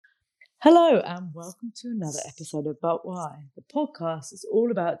Hello and welcome to another episode of But Why. The podcast is all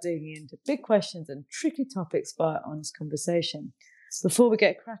about digging into big questions and tricky topics via honest conversation. Before we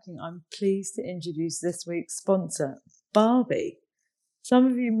get cracking, I'm pleased to introduce this week's sponsor, Barbie. Some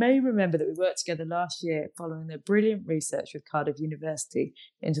of you may remember that we worked together last year following their brilliant research with Cardiff University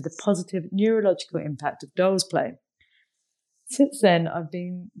into the positive neurological impact of dolls play. Since then, I've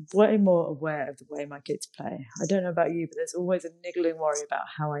been way more aware of the way my kids play. I don't know about you, but there's always a niggling worry about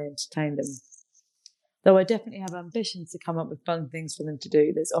how I entertain them. Though I definitely have ambitions to come up with fun things for them to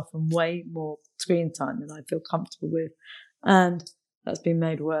do, there's often way more screen time than I feel comfortable with. And that's been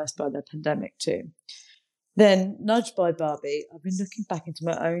made worse by the pandemic too. Then, nudged by Barbie, I've been looking back into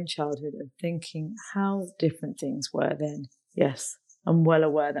my own childhood and thinking how different things were then. Yes, I'm well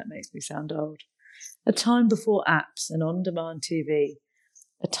aware that makes me sound old. A time before apps and on-demand TV.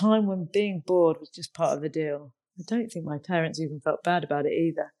 A time when being bored was just part of the deal. I don't think my parents even felt bad about it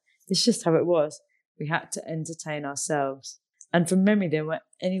either. It's just how it was. We had to entertain ourselves. And from memory, there weren't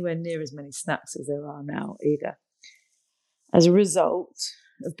anywhere near as many snacks as there are now either. As a result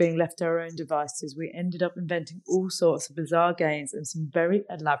of being left to our own devices, we ended up inventing all sorts of bizarre games and some very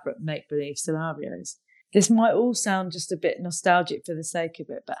elaborate make-believe scenarios. This might all sound just a bit nostalgic for the sake of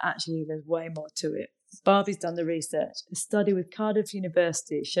it, but actually there's way more to it. Barbie's done the research. A study with Cardiff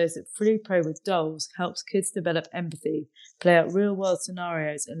University shows that free play with dolls helps kids develop empathy, play out real-world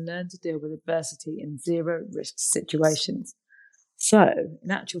scenarios, and learn to deal with adversity in zero-risk situations. So, in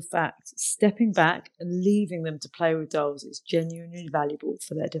actual fact, stepping back and leaving them to play with dolls is genuinely valuable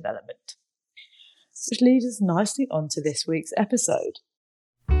for their development. Which leads us nicely on to this week's episode.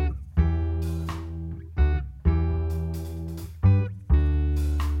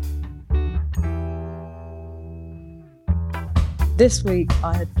 This week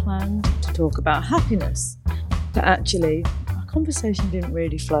I had planned to talk about happiness, but actually our conversation didn't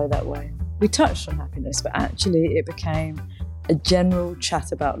really flow that way. We touched on happiness, but actually it became a general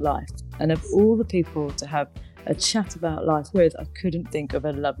chat about life. And of all the people to have a chat about life with, I couldn't think of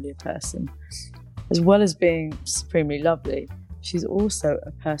a lovelier person. As well as being supremely lovely, she's also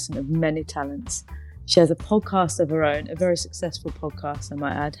a person of many talents. She has a podcast of her own, a very successful podcast, I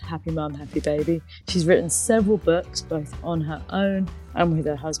might add, Happy Mum, Happy Baby. She's written several books, both on her own and with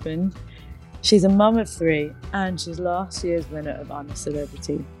her husband. She's a mum of 3, and she's last year's winner of I'm a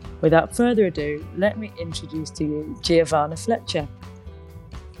Celebrity. Without further ado, let me introduce to you Giovanna Fletcher.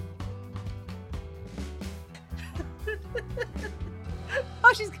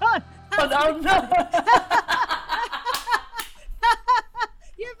 Oh, she's gone. Oh, no.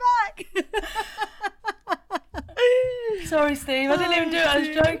 You're back. Sorry, Steve, I didn't even do it. I was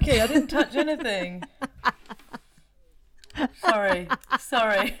joking. I didn't touch anything. Sorry.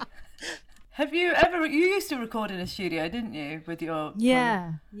 Have you ever, you used to record in a studio, didn't you, with your...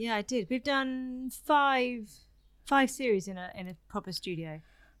 Yeah, I did. We've done five series in a proper studio.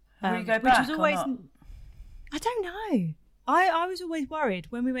 Will you go back, which was always, or not? I don't know. I was always worried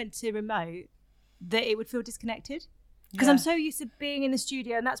when we went to remote that it would feel disconnected. Because I'm so used to being in the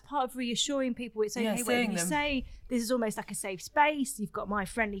studio, and that's part of reassuring people. It's okay, when you say this is almost like a safe space, you've got my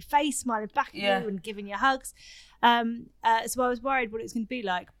friendly face smiling back at you and giving you hugs. So I was worried what it was going to be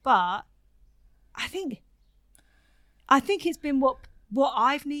like, but I think it's been what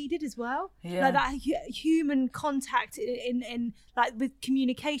I've needed as well. Yeah. Like that human contact in like with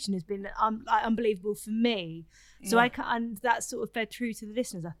communication has been like unbelievable for me. So and that sort of fed through to the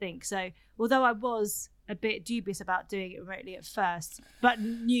listeners, I think. So although I was a bit dubious about doing it remotely at first, but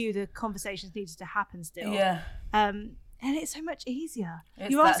knew the conversations needed to happen still. Yeah. And it's so much easier.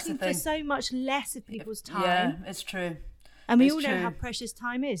 You're asking for so much less of people's time. Yeah, it's true. And we all know how precious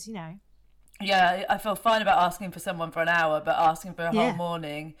time is, you know. Yeah, I feel fine about asking for someone for an hour, but asking for a whole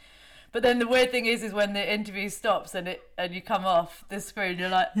morning. But then the weird thing is when the interview stops and you come off the screen, you're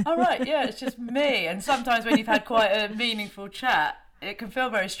like, all right, it's just me. And sometimes when you've had quite a meaningful chat, it can feel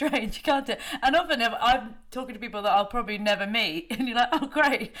very strange, can't it? And often I'm talking to people that I'll probably never meet, and you're like, oh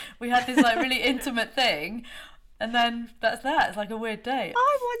great, we had this like really intimate thing, and then that's that. It's like a weird date.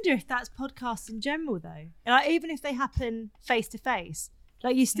 I wonder if that's podcasts in general though. Like even if they happen face to face,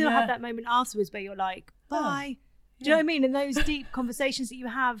 like you still have that moment afterwards where you're like, bye. Do you know what I mean? And those deep conversations that you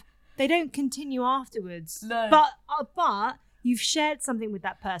have, they don't continue afterwards. No. But you've shared something with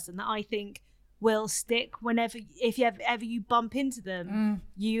that person that I think will stick if you bump into them.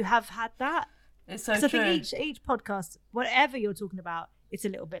 You have had that. It's so true. I think each podcast, whatever you're talking about, it's a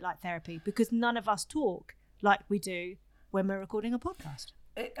little bit like therapy, because none of us talk like we do when we're recording a podcast.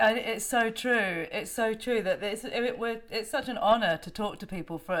 It's so true. It's so true that it's such an honour to talk to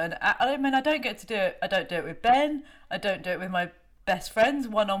people for an. I mean, I don't get to do it. I don't do it with Ben. I don't do it with my best friends,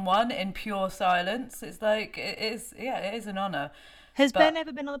 one-on-one in pure silence. It's like, it is an honour. Has Ben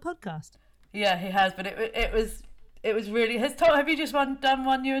ever been on the podcast? Yeah, he has, but it was really... Have you just done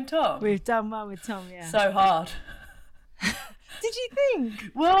one, you and Tom? We've done one with Tom, yeah. So hard. Did you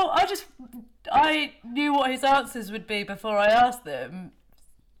think? Well, I knew what his answers would be before I asked them.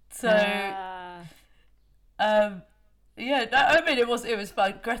 So, yeah, I mean, it was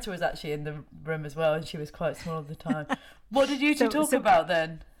fun. Greta was actually in the room as well, and she was quite small at the time. What did you two talk about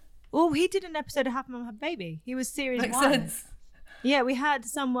then? Well, he did an episode of Have Mum Have Baby. He was series Makes 1. sense. Yeah, we had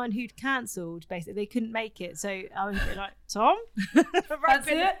someone who'd cancelled, basically. They couldn't make it. So I was a bit like, Tom? That's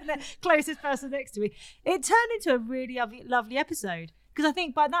it. The closest person next to me. It turned into a really lovely episode. Because I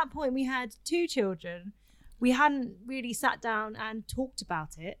think by that point we had 2 children. We hadn't really sat down and talked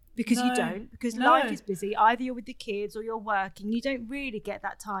about it. Because you don't. Because life is busy. Either you're with the kids or you're working. You don't really get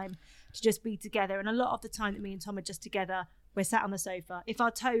that time to just be together. And a lot of the time that me and Tom are just together, we're sat on the sofa. If our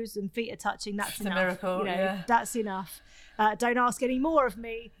toes and feet are touching, that's enough. It's a miracle, That's enough. Don't ask any more of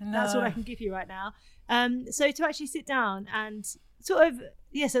me. No. That's all I can give you right now. So to actually sit down and sort of,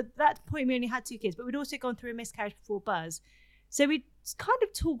 so at that point we only had 2 kids, but we'd also gone through a miscarriage before Buzz. So we kind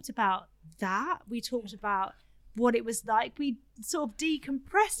of talked about that. We talked about what it was like. We sort of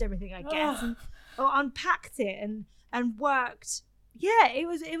decompressed everything, I guess, or unpacked it and worked. Yeah, it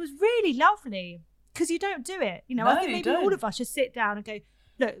was really lovely because you don't do it. I think maybe all of us should sit down and go,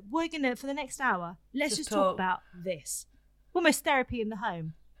 look, we're going to, for the next hour, let's just talk about this. Almost therapy in the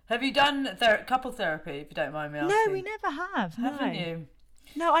home. Have you done couple therapy, if you don't mind me asking? No, we never have. Haven't you?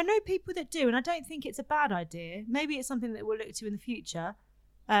 No, I know people that do, and I don't think it's a bad idea. Maybe it's something that we'll look to in the future.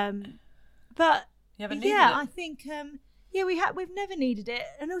 But you haven't needed it? I think we've never needed it,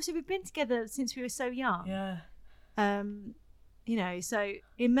 and also we've been together since we were so young. Yeah. So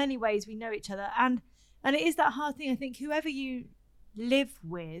in many ways we know each other, and it is that hard thing. I think whoever you live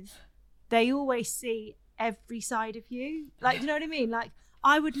with, they always see every side of you. Like, you know what I mean? Like,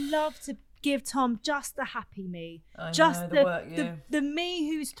 I would love to give Tom just the happy me, the me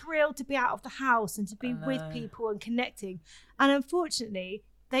who's thrilled to be out of the house and to be with people and connecting. And unfortunately,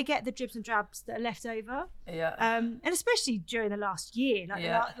 they get the dribs and drabs that are left over. Yeah. And especially during the last year,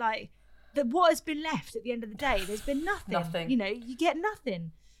 what has been left at the end of the day? There's been nothing. Nothing. You get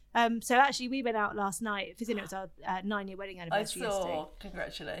nothing. So actually, we went out last night. It was our 9-year wedding anniversary. I saw. Yesterday.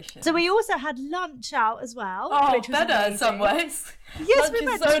 Congratulations. So we also had lunch out as well. Oh, which was better amazing. in some ways. Yes, lunch we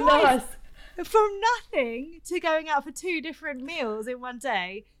went so twice. nice. From nothing to going out for 2 different meals in one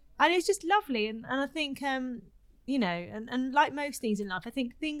day, and it's just lovely. And I think and like most things in life, I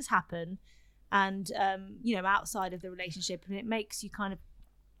think things happen, and outside of the relationship, and it makes you kind of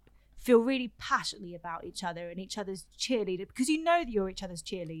feel really passionately about each other and each other's cheerleader, because you know that you're each other's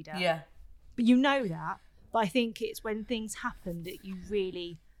cheerleader. Yeah. But you know that. But I think it's when things happen that you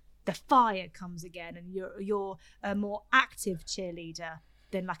really, the fire comes again, and you're a more active cheerleader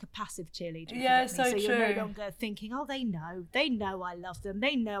than like a passive cheerleader. Yeah, so true. You're no longer thinking, oh, they know I love them,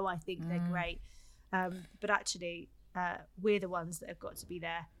 they know I think they're great. But actually, we're the ones that have got to be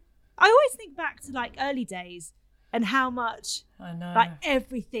there. I always think back to like early days and how much like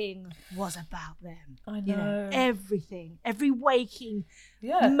everything was about them. I know. Everything, every waking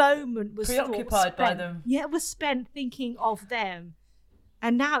moment was preoccupied by them. Yeah, it was spent thinking of them.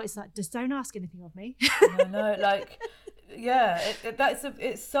 And now it's like, just don't ask anything of me. I know, like,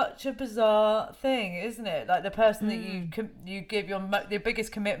 it's such a bizarre thing, isn't it? Like the person that you give your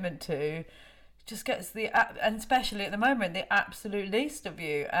biggest commitment to just gets and especially at the moment, the absolute least of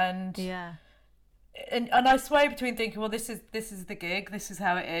you. And and I sway between thinking, well, this is the gig, this is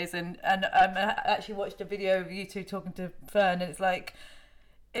how it is, and I actually watched a video of you two talking to Fern, and it's like,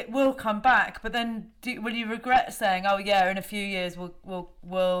 it will come back, but then will you regret saying, oh yeah, in a few years we'll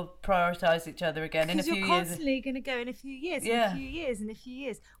prioritise each other again? In a few years, you're constantly going to go in a few years, in a few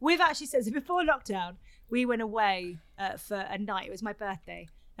years. We've actually said, so before lockdown, we went away for a night. It was my birthday,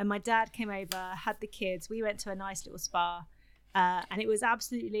 and my dad came over, had the kids. We went to a nice little spa, and it was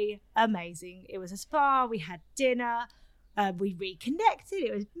absolutely amazing. It was a spa. We had dinner. We reconnected.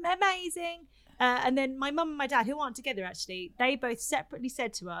 It was amazing. And then my mum and my dad, who aren't together actually, they both separately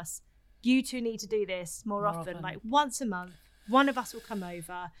said to us, you two need to do this more often. Like once a month, one of us will come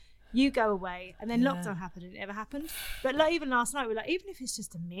over, you go away. And then lockdown happened and it never happened. But like even last night, we're like, even if it's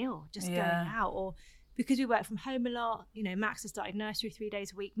just a meal, just going out, or because we work from home a lot, Max has started nursery 3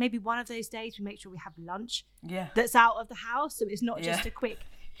 days a week. Maybe one of those days we make sure we have lunch that's out of the house. So it's not just a quick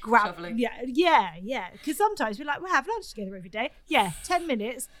shoveling. Yeah. Because sometimes we're like, we'll have lunch together every day. Yeah, 10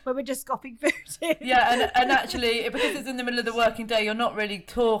 minutes where we're just scoffing food in. Yeah, and actually, because it's in the middle of the working day, you're not really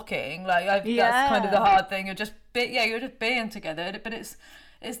talking. Like, that's kind of the hard thing. You're just being together. But it's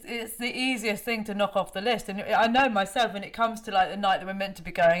the easiest thing to knock off the list. And I know myself, when it comes to like the night that we're meant to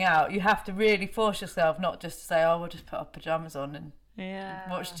be going out, you have to really force yourself not just to say, oh, we'll just put our pajamas on and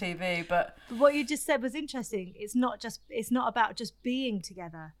watch TV. But what you just said was interesting. It's not about just being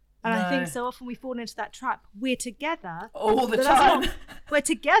together. And I think so often we fall into that trap. We're together all the time. We're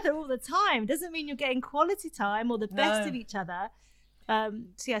together all the time. Doesn't mean you're getting quality time or the best of each other.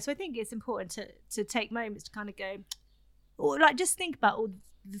 So I think it's important to take moments to kind of go, or like just think about all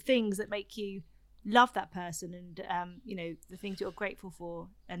the things that make you love that person, and the things you're grateful for,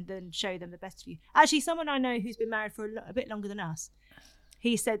 and then show them the best of you. Actually, someone I know who's been married for a bit longer than us,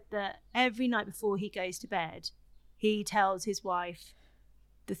 he said that every night before he goes to bed, he tells his wife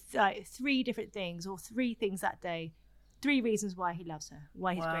the 3 different things, or 3 things that day, 3 reasons why he loves her,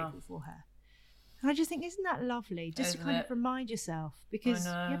 why he's grateful for her. And I just think, isn't that lovely? Just to kind of remind yourself, because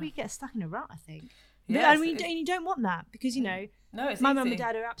we get stuck in a rut, I think. Yes, and you don't want that, because my mum and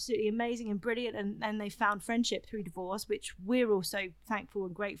dad are absolutely amazing and brilliant, and they found friendship through divorce, which we're also thankful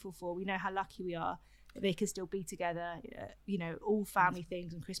and grateful for. We know how lucky we are that they can still be together, all family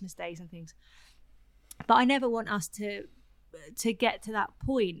things and Christmas days and things. But I never want us to get to that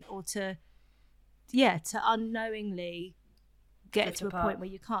point, or to unknowingly get to a point where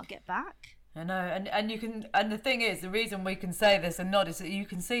you can't get back. I know, and you can, and the thing is, the reason we can say this and nod is that you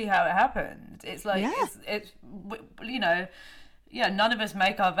can see how it happened. It's like it's none of us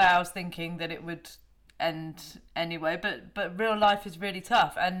make our vows thinking that it would end anyway, but real life is really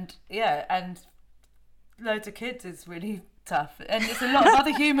tough, and loads of kids is really tough, and it's a lot of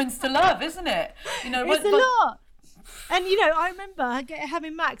other humans to love, isn't it? It's a lot. And I remember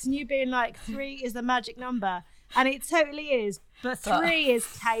having Max and you being like, 3 is the magic number, and it totally is. But 3 is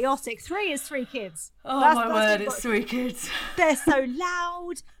chaotic. 3 is 3 kids. Oh, my word, it's 3 kids. They're so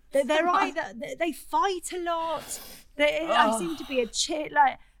loud. They're either they fight a lot. I seem to be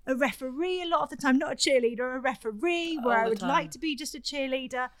a referee a lot of the time, not a cheerleader, a referee, where I would like to be just a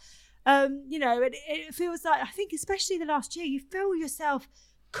cheerleader. And it feels like, I think especially the last year, you feel yourself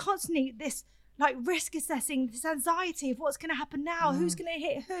constantly this like risk assessing, this anxiety of what's going to happen now, who's going to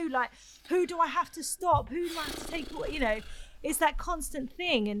hit who, like who do I have to stop, who do I have to take, it's that constant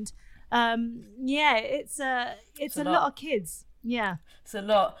thing. And it's a lot of kids.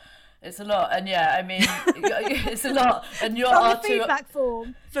 It's a lot, and I mean, it's a lot, and you're on the feedback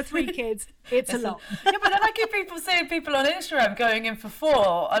form for 3 kids. It's a lot. But then I keep seeing people on Instagram going in for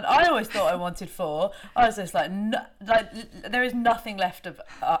 4, and I always thought I wanted 4. I was just like, there is nothing left of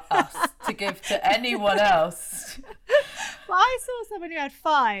us to give to anyone else. Well, I saw someone who had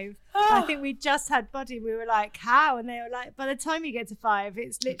 5. I think we just had Buddy. We were like, how? And they were like, by the time you get to 5,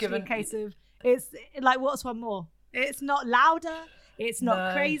 it's literally a case of, it's like, what's one more? It's not louder. It's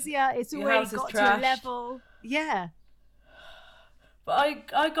not crazier. It's already got to a level. Yeah. But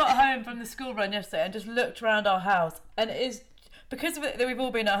I got home from the school run yesterday and just looked around our house, and it is, because of it, that we've all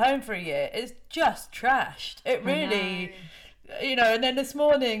been at home for a year, it's just trashed. It really, and then this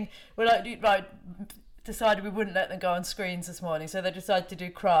morning we're like, right, decided we wouldn't let them go on screens this morning, so they decided to do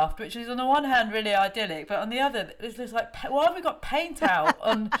craft, which is on the one hand really idyllic, but on the other it's just like, why have we got paint out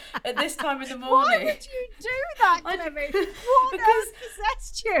at this time in the morning? Why would you do that, Clemmy? What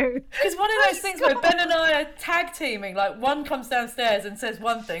possessed you? Because one of those things where Ben and I are tag teaming, like one comes downstairs and says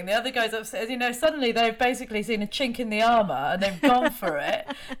one thing, the other goes upstairs, suddenly they've basically seen a chink in the armour and they've gone for it.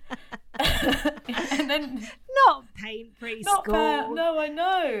 And then not paint preschool. No, I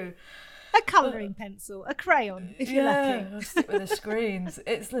know. A colouring pencil, a crayon, if you're lucky. I'll stick with the screens.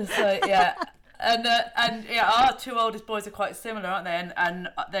 It's just like, and our 2 oldest boys are quite similar, aren't they? And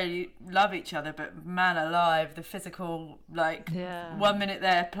they love each other, but man alive, the physical, 1 minute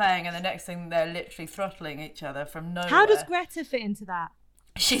they're playing and the next thing they're literally throttling each other from nowhere. How does Greta fit into that?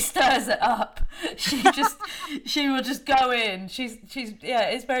 She stirs it up. She will just go in. She's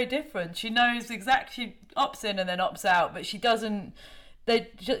it's very different. She knows exactly, she opts in and then opts out, but she doesn't.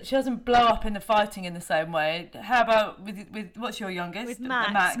 She doesn't blow up in the fighting in the same way. How about with what's your youngest? With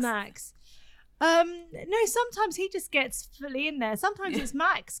Max. No, sometimes he just gets fully in there. Sometimes it's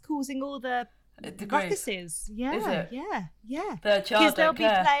Max causing all the ruckuses. Yeah, is it? Yeah. Because they'll be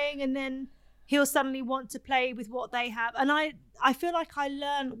playing and then he'll suddenly want to play with what they have. And I feel like I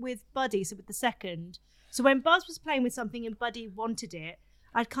learned with Buddy, so with the second. So when Buzz was playing with something and Buddy wanted it,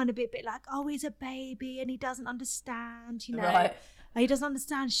 I'd kind of be a bit like, oh, he's a baby and he doesn't understand, Right. He doesn't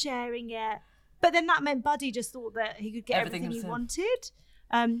understand sharing yet. But then that meant Buddy just thought that he could get everything he wanted.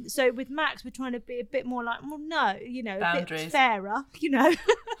 So with Max, we're trying to be a bit more like, well, no, you know, a bit fairer, you know.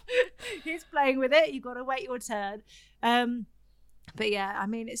 He's playing with it. You've got to wait your turn. But yeah, I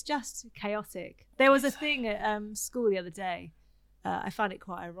mean, it's just chaotic. There was a thing at school the other day. I found it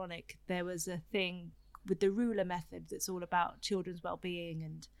quite ironic. There was a thing with the ruler method that's all about children's well-being,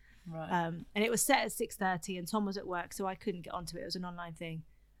 and and it was set at 6:30, and Tom was at work, so I couldn't get onto it. It was an online thing,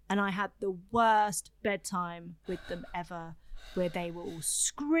 and I had the worst bedtime with them ever, where they were all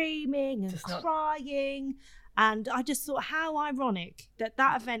screaming and crying. And I just thought, how ironic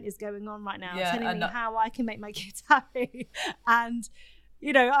that event is going on right now, telling me how I can make my kids happy. And,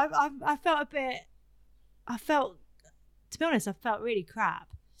 you know, I felt to be honest, I felt really crap.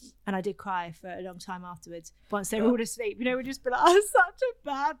 And I did cry for a long time afterwards. Once they were all asleep, you know, we'd just be like, oh, such a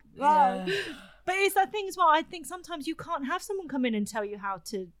bad mom. Yeah. But it's that thing as well. I think sometimes you can't have someone come in and tell you how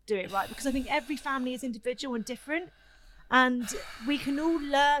to do it right, because I think every family is individual and different. And we can all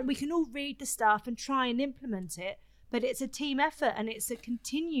learn, we can all read the stuff and try and implement it, but it's a team effort and it's a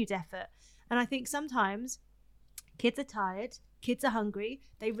continued effort. And I think sometimes kids are tired, kids are hungry,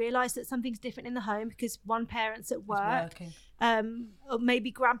 they realise that something's different in the home because one parent's at work, or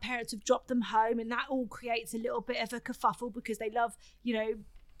maybe grandparents have dropped them home, and that all creates a little bit of a kerfuffle because they love, you know,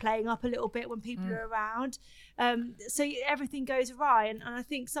 playing up a little bit when people are around. So everything goes awry. And I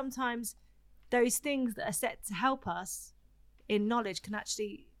think sometimes those things that are set to help us in knowledge can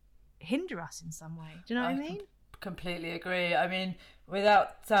actually hinder us in some way. Do you know what I mean? Completely agree. I mean,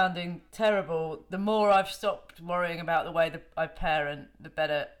 without sounding terrible, the more I've stopped worrying about the way that I parent, the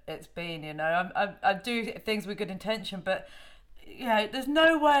better it's been. You know, I do things with good intention, but you know, there's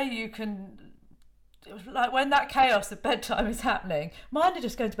no way you can. Like when that chaos of bedtime is happening, mine are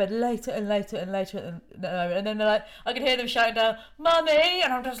just going to bed later and later and later, and then they're like, I can hear them shouting down, "Mummy,"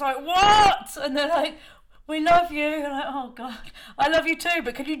 and I'm just like, "What?" And they're like, "We love you." And I'm like, "Oh God, I love you too,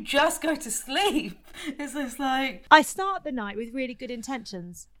 but can you just go to sleep?" It's just like, I start the night with really good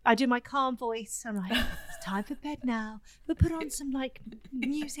intentions. I do my calm voice. I'm like, it's time for bed now. We'll put on some like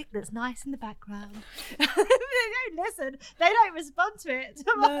music that's nice in the background. They don't listen. They don't respond to it.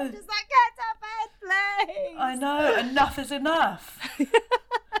 I'm just like, get to bed, please. I know, enough is enough.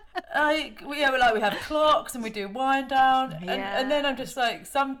 We have clocks and we do wind down, and then I'm just like,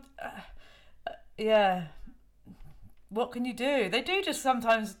 what can you do? They do just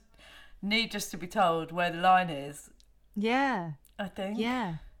sometimes need just to be told where the line is. Yeah. I think.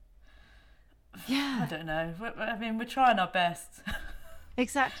 Yeah. I don't know. I mean, we're trying our best.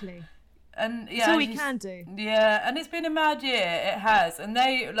 Exactly. And that's all we can do. Yeah, and it's been a mad year. It has. And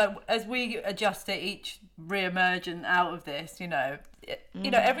they, like, as we adjust to each re-emergent out of this, you know,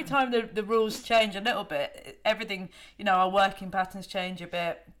 every time the rules change a little bit, everything, you know, our working patterns change a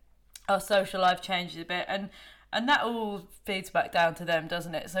bit, our social life changes a bit, and that all feeds back down to them,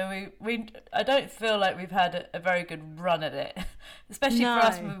 doesn't it? So I don't feel like we've had a very good run at it, especially for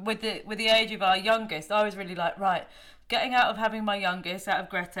us with the age of our youngest. I was really like, right, getting out of having my youngest, out of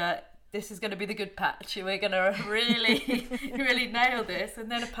Greta, this is going to be the good patch. We're going to really, really nail this,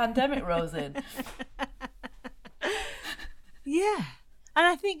 and then a pandemic rolls in. Yeah, and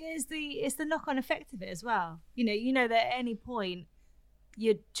I think it's the knock-on effect of it as well. You know that at any point,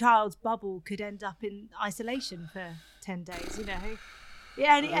 your child's bubble could end up in isolation for 10 days, you know.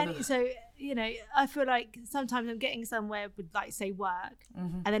 Yeah, and so, you know, I feel like sometimes I'm getting somewhere with, like, say, work,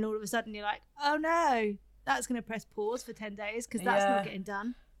 and then all of a sudden you're like, oh no, that's going to press pause for 10 days because that's not getting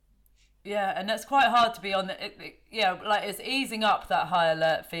done. Yeah, and that's quite hard to be on like it's easing up that high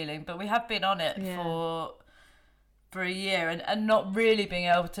alert feeling, but we have been on it for a year and not really being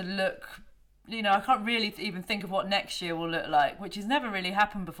able to look. You know, I can't really even think of what next year will look like, which has never really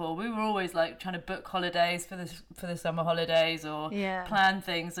happened before. We were always like trying to book holidays for the summer holidays or plan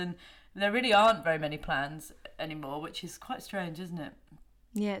things, and there really aren't very many plans anymore, which is quite strange, isn't it?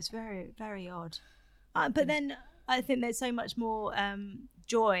 Yeah, it's very, very odd. But then I think there's so much more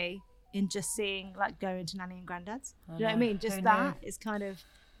joy in just seeing, like, going to Nanny and Granddad's. You know what I mean? Just that is kind of,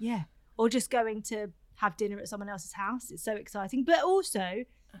 or just going to have dinner at someone else's house. It's so exciting. But also,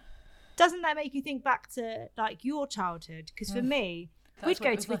 doesn't that make you think back to, like, your childhood? Because for me, we'd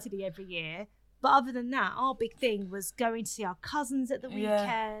go to Italy every year. But other than that, our big thing was going to see our cousins at the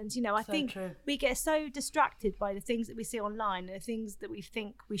weekend. You know, I think we get so distracted by the things that we see online and the things that we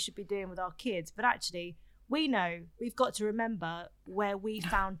think we should be doing with our kids. But actually, we know we've got to remember where we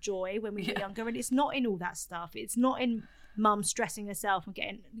found joy when we were younger. And it's not in all that stuff. It's not in mum stressing herself and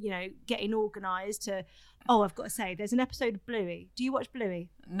getting organised to... Oh, I've got to say, there's an episode of Bluey. Do you watch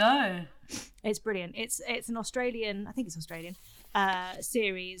Bluey? No. It's brilliant. It's an Australian, I think it's Australian,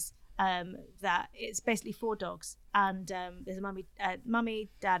 series that it's basically 4 dogs, and there's a mummy,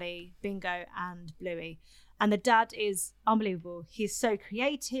 daddy, Bingo, and Bluey. And the dad is unbelievable. He's so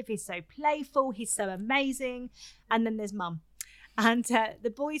creative, he's so playful, he's so amazing. And then there's Mum. And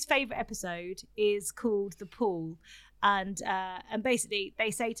the boys' favourite episode is called The Pool. And basically they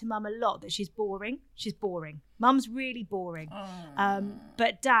say to Mum a lot that she's boring. She's boring. Mum's really boring.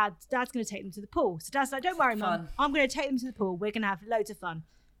 But Dad's going to take them to the pool. So Dad's like, don't worry, Mum. I'm going to take them to the pool. We're going to have loads of fun.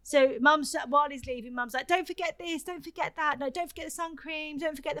 So Mum's, while he's leaving, Mum's like, don't forget this, don't forget that. No, don't forget the sun cream.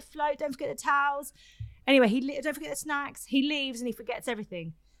 Don't forget the float. Don't forget the towels. Anyway, don't forget the snacks. He leaves and he forgets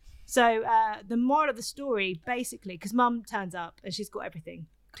everything. So the moral of the story, basically, because Mum turns up and she's got everything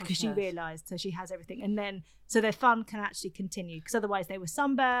because she realised, so she has everything. And then, so their fun can actually continue, because otherwise they were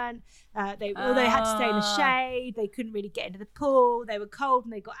sunburned. They had to stay in the shade. They couldn't really get into the pool. They were cold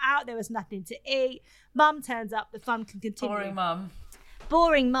when they got out. There was nothing to eat. Mum turns up. The fun can continue.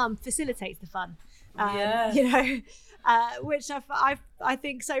 Boring mum facilitates the fun. You know. Which I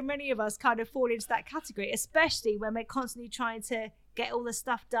think so many of us kind of fall into that category, especially when we're constantly trying to get all the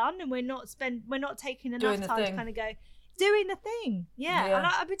stuff done and we're not taking enough time to kind of go doing the thing. And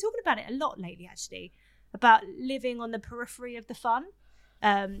I've been talking about it a lot lately, actually, about living on the periphery of the fun,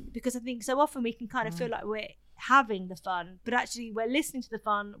 because I think so often we can kind of feel like we're having the fun, but actually we're listening to the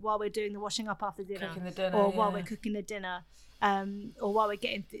fun while we're doing the washing up after dinner, or while we're cooking the dinner. Or while we're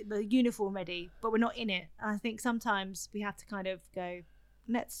getting the uniform ready, but we're not in it. And I think sometimes we have to kind of go,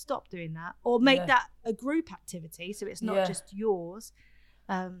 let's stop doing that, or make that a group activity, so it's not just yours.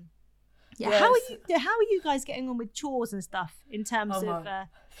 How are you guys getting on with chores and stuff in terms of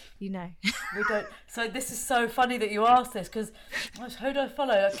we don't. So this is so funny that you asked this, because who do I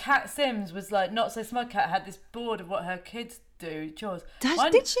follow? Kat Sims was like, Not So Smug Cat, had this board of what her kids do chores.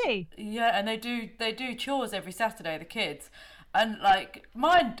 Did she? Yeah, and they do chores every Saturday, the kids. And like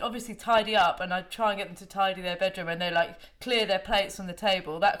mine obviously tidy up, and I try and get them to tidy their bedroom, and they like clear their plates from the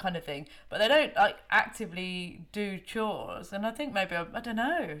table, that kind of thing. But they don't like actively do chores. And I think maybe I don't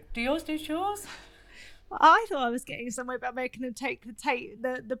know. Do yours do chores? I thought I was getting somewhere about making them take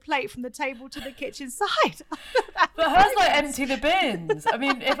the plate from the table to the kitchen side. But hers like empty the bins. I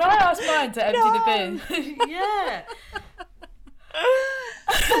mean, if I asked mine to empty the bins, yeah.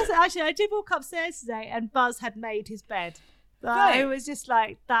 Actually, I did walk upstairs today, and Buzz had made his bed. It was just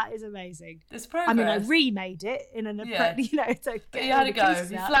like, that is amazing. It's progress. I mean, I remade it in an appropriate, so but you had to go.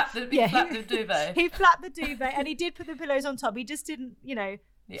 He flapped the duvet. He flapped the duvet, and he did put the pillows on top. He just didn't,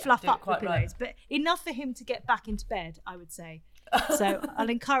 fluff up the pillows, but enough for him to get back into bed, I would say. So I'll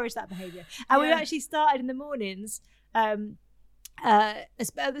encourage that behaviour. And we actually started in the mornings,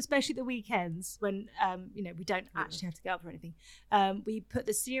 especially the weekends when we don't actually have to get up or anything. We put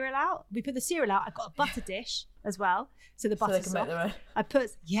the cereal out. I've got a butter dish as well, so the butter's soft.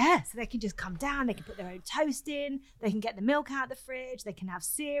 So they can just come down. They can put their own toast in. They can get the milk out of the fridge. They can have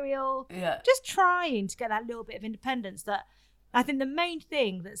cereal. Just trying to get that little bit of independence. That I think the main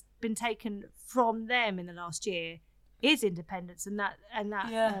thing that's been taken from them in the last year is independence, and that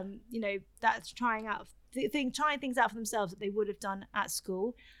that's trying things out for themselves that they would have done at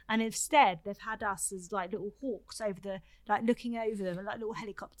school, and instead they've had us as like little hawks looking over them, like little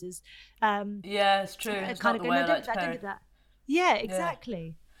helicopters. It's true. It's kind of going, don't do that. Yeah,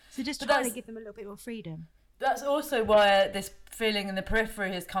 exactly. So just trying to give them a little bit more freedom. That's also why this feeling in the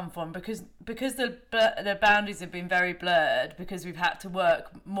periphery has come from, because the boundaries have been very blurred, because we've had to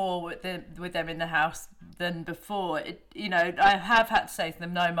work more with them in the house than before. I have had to say to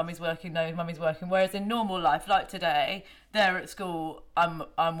them, no, mummy's working. Whereas in normal life, like today, they're at school,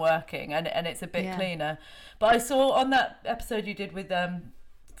 I'm working, and it's a bit cleaner. But I saw on that episode you did with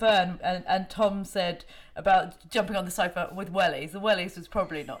Fern, and Tom said about jumping on the sofa with wellies. The wellies was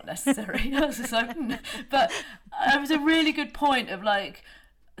probably not necessary. But it was a really good point of like,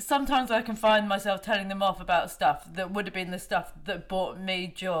 sometimes I can find myself telling them off about stuff that would have been the stuff that brought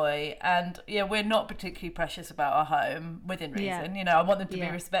me joy. And we're not particularly precious about our home, within reason. I want them to be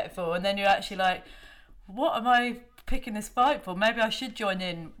respectful. And then you're actually like, what am I picking this fight for? Maybe I should join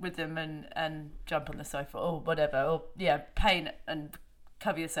in with them and jump on the sofa or whatever, or paint and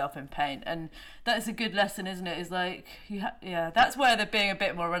cover yourself in paint. And that's a good lesson, isn't it? Is like, that's where the being a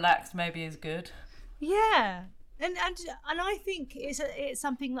bit more relaxed maybe is good. Yeah. And I think it's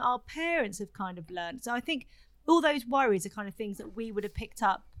something that our parents have kind of learned. So I think all those worries are kind of things that we would have picked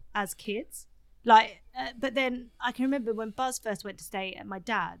up as kids. Like, but then I can remember when Buzz first went to stay at my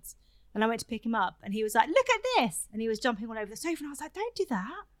dad's, and I went to pick him up, and he was like, "Look at this!" And he was jumping all over the sofa, and I was like, "Don't do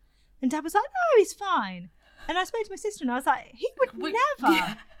that." And Dad was like, "No, he's fine." And I spoke to my sister, and I was like, "He would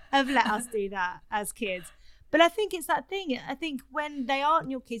never have let us do that as kids." But I think it's that thing. I think when they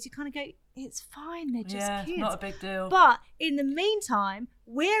aren't your kids, you kind of go, it's fine, they're just kids. Not a big deal. But in the meantime,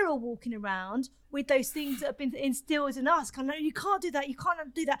 we're all walking around with those things that have been instilled in us. Kind of, you can't do that, you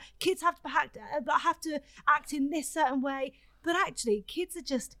can't do that. Kids have to act in this certain way. But actually, kids are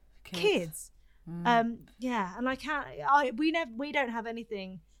just kids. And we don't have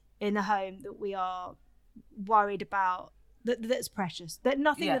anything in the home that we are worried about that's precious, that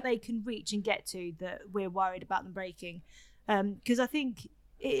nothing that they can reach and get to that we're worried about them breaking, because I think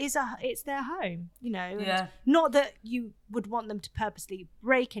it's their home, not that you would want them to purposely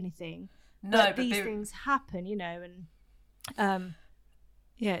break anything, but these things happen, and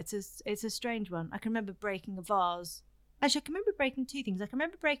it's a strange one. I can remember breaking a vase. Actually, I can remember breaking two things. I can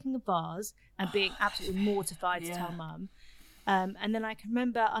remember breaking a vase and being absolutely mortified to tell mum, and then I can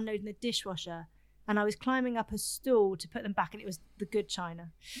remember unloading the dishwasher. And I was climbing up a stool to put them back, and it was the good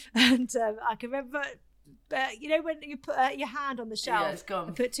china. And I can remember, when you put your hand on the shelf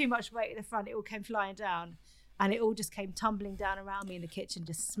and put too much weight in the front, it all came flying down. And it all just came tumbling down around me in the kitchen,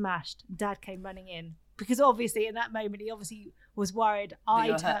 just smashed. Dad came running in. Because obviously, in that moment, he obviously was worried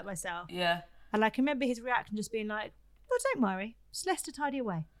I'd hurt myself. Yeah. And I can remember his reaction just being like, well, don't worry. Just Lester tidy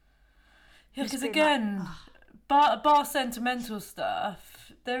away. Yeah, because again, bar sentimental stuff,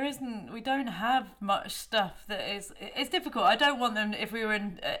 we don't have much stuff that is, it's difficult. I don't want them, if we were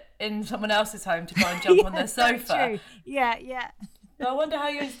in someone else's home, to try and jump on their sofa. True. Yeah. I wonder how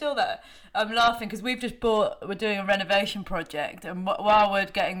you instill that. I'm laughing because we're doing a renovation project, and while we're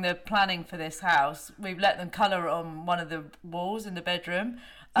getting the planning for this house, we've let them colour on one of the walls in the bedroom.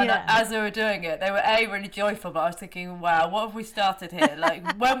 And as they were doing it, they were really joyful, but I was thinking, wow, what have we started here?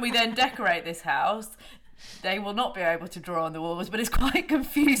 Like, when we then decorate this house, they will not be able to draw on the walls, but it's quite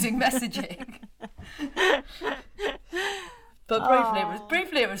confusing messaging. But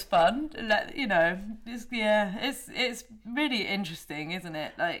briefly it was fun. It's really interesting, isn't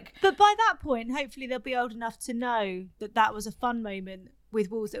it? But by that point, hopefully they'll be old enough to know that was a fun moment with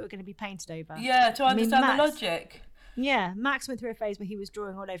walls that were going to be painted over. Yeah, to understand the logic. Yeah, Max went through a phase where he was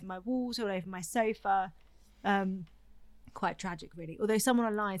drawing all over my walls, all over my sofa. Quite tragic, really. Although someone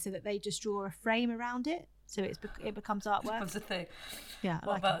online said that they just draw a frame around it, so it becomes artwork. That's the thing. Yeah.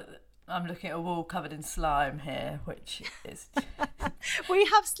 I'm looking at a wall covered in slime here, which is... We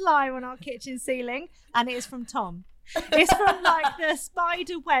have slime on our kitchen ceiling, and it is from Tom. It's from the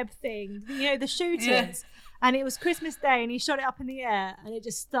spider web thing, the shooters. Yeah. And it was Christmas Day, and he shot it up in the air, and it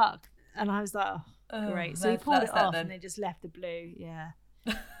just stuck. And I was like, oh, great. So he pulled it off, and they just left the blue. Yeah.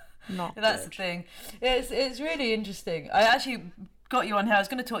 That's the thing. It's really interesting. I actually got you on here. I was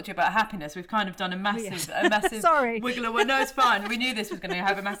going to talk to you about happiness. We've kind of done a massive Sorry. wiggle. Well, no, it's fine. We knew this was going to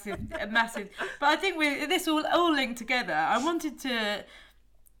have a massive. But I think this all linked together. I wanted to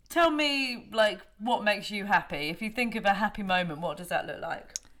tell me what makes you happy. If you think of a happy moment, what does that look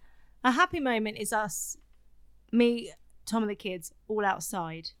like? A happy moment is me, Tom, and the kids all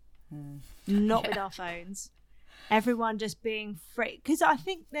outside, not with our phones. Everyone just being free, because I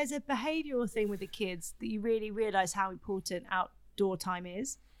think there's a behavioural thing with the kids that you really realise how important outdoor time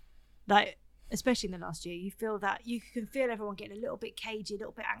is. Especially in the last year, you can feel everyone getting a little bit cagey, a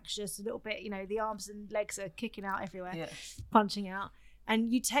little bit anxious, a little bit, the arms and legs are kicking out everywhere, punching out,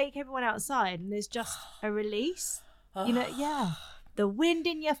 and you take everyone outside, and there's just a release. The wind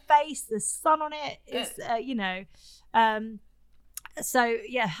in your face, the sun on it is, So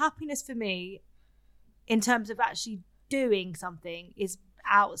happiness for me, in terms of actually doing something, is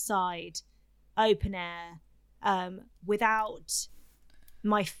outside, open air, without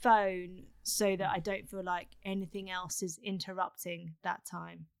my phone, so that I don't feel like anything else is interrupting that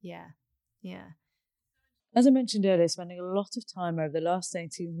time. Yeah. As I mentioned earlier, spending a lot of time over the last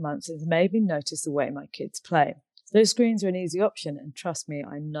 18 months has made me notice the way my kids play. Those screens are an easy option, and trust me,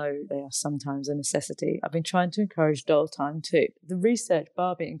 I know they are sometimes a necessity. I've been trying to encourage doll time too. The research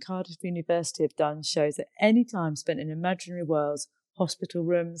Barbie and Cardiff University have done shows that any time spent in imaginary worlds, hospital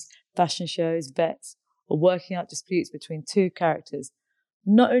rooms, fashion shows, vets, or working out disputes between two characters,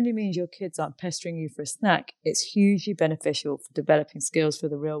 not only means your kids aren't pestering you for a snack, it's hugely beneficial for developing skills for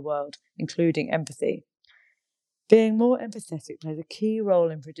the real world, including empathy. Being more empathetic plays a key role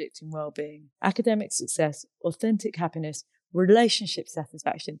in predicting well-being, academic success, authentic happiness, relationship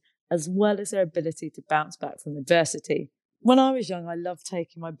satisfaction, as well as their ability to bounce back from adversity. When I was young, I loved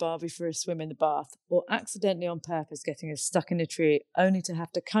taking my Barbie for a swim in the bath, or accidentally on purpose getting her stuck in a tree, only to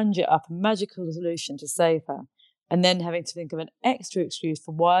have to conjure up a magical solution to save her, and then having to think of an extra excuse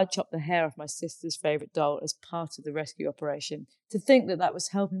for why I chopped the hair off my sister's favourite doll as part of the rescue operation. To think that was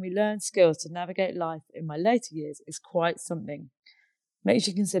helping me learn skills to navigate life in my later years is quite something. Makes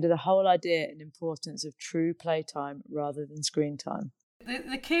you consider the whole idea and importance of true playtime rather than screen time.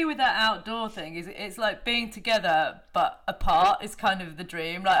 The key with that outdoor thing is it's like being together but apart is kind of the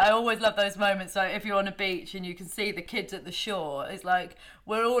dream. Like I always love those moments, like if you're on a beach and you can see the kids at the shore, it's like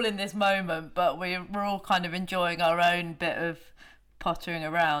we're all in this moment but we're all kind of enjoying our own bit of pottering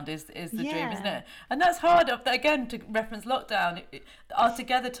around is the dream, isn't it? And that's hard. Again, to reference lockdown, our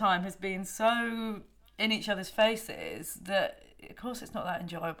together time has been so in each other's faces that of course it's not that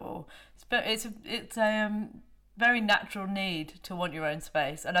enjoyable, but it's a very natural need to want your own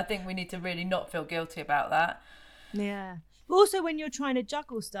space, and I think we need to really not feel guilty about that. Yeah, but also when you're trying to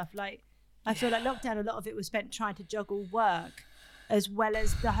juggle stuff, like I feel like lockdown, a lot of it was spent trying to juggle work as well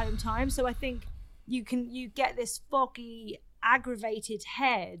as the home time. So I think you get this foggy, aggravated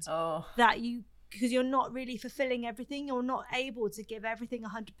head that because you're not really fulfilling everything, you're not able to give everything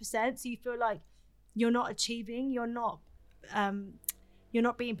 100%, so you feel like you're not achieving, you're not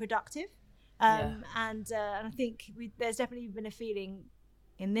being productive. And I think there's definitely been a feeling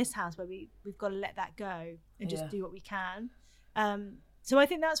in this house where we've got to let that go and just do what we can. So I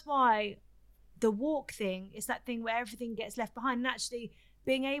think that's why the walk thing is that thing where everything gets left behind, and actually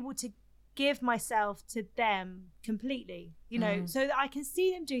being able to give myself to them completely, so that I can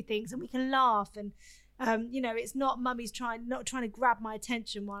see them do things and we can laugh, and it's not mummy's trying to grab my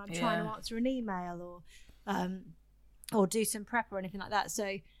attention while I'm trying to answer an email or do some prep or anything like that.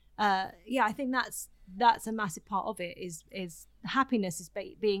 So I think that's a massive part of it is happiness is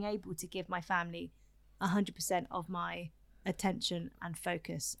being able to give my family 100% of my attention and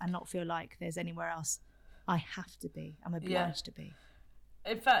focus and not feel like there's anywhere else I have to be, I'm obliged to be.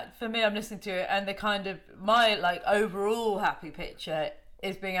 In fact, for me, I'm listening to it and the kind of my like overall happy picture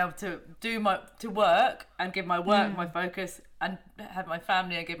is being able to work and give my work my focus, and have my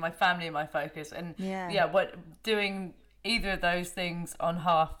family and give my family my focus, and doing either of those things in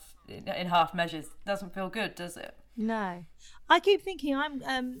half measures doesn't feel good, does it? No, I keep thinking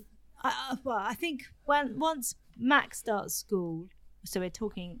I think once Max starts school, so we're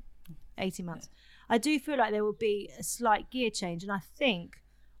talking 18 months, I do feel like there will be a slight gear change, and I think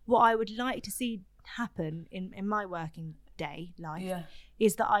what I would like to see happen in my working day life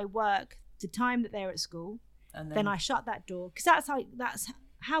is that I work the time that they're at school, and then I shut that door, because that's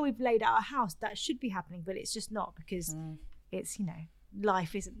how we've laid out our house. That should be happening, but it's just not, because it's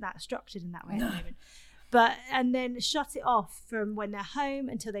life isn't that structured in that way at the moment. And then shut it off from when they're home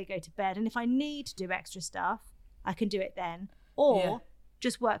until they go to bed, and if I need to do extra stuff I can do it then, or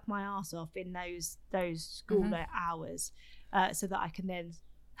just work my ass off in those school hours, so that I can then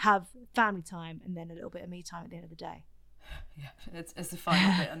have family time and then a little bit of me time at the end of the day. Yeah, it's the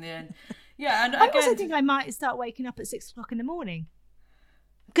final bit on the end. Yeah, and I also think I might start waking up at 6 o'clock in the morning,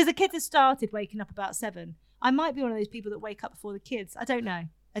 because the kids have started waking up about 7. I might be one of those people that wake up before the kids. I don't know.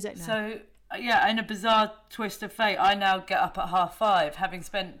 So in a bizarre twist of fate, I now get up at 5:30, having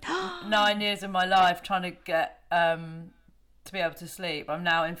spent 9 years of my life trying to get to be able to sleep. I'm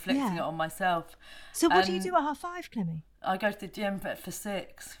now inflicting it on myself. So what do you do at 5:30, Clemmy? I go to the gym for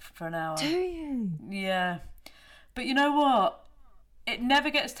 6 for an hour. Do you? Yeah. But you know what? It never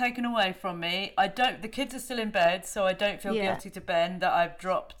gets taken away from me. The kids are still in bed, so I don't feel guilty to Ben that I've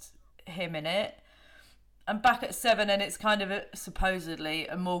dropped him in it. I'm back at 7, and it's kind of supposedly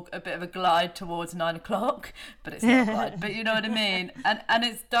a bit of a glide towards 9 o'clock, but it's not a glide. But you know what I mean? And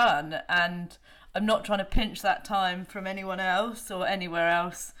it's done, and I'm not trying to pinch that time from anyone else or anywhere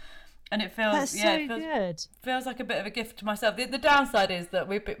else. And it feels good. Feels like a bit of a gift to myself. The downside is that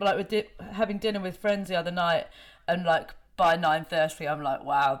we're having dinner with friends the other night, and like by 9:30 I'm like,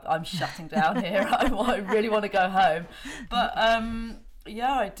 wow, I'm shutting down here. I really want to go home. But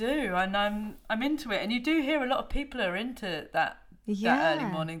I do, and I'm into it. And you do hear a lot of people are into that early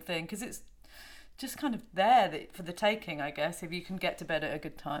morning thing, because it's just kind of there for the taking, I guess, if you can get to bed at a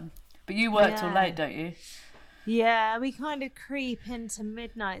good time. But you work till late, don't you? Yeah, we kind of creep into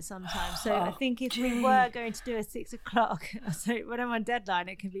midnight sometimes. So I think if we were going to do a 6 o'clock, so when I'm on deadline,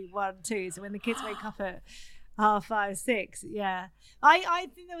 it can be 1, 2. So when the kids wake up at 5:30, 6, I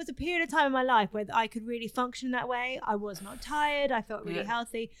think there was a period of time in my life where I could really function that way. I was not tired. I felt really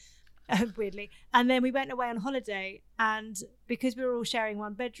healthy, weirdly. And then we went away on holiday, and because we were all sharing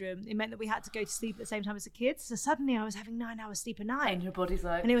one bedroom, it meant that we had to go to sleep at the same time as the kids. So suddenly I was having 9 hours sleep a night. And your body's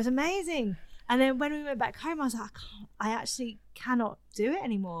like... And it was amazing. And then when we went back home, I was like, I actually cannot do it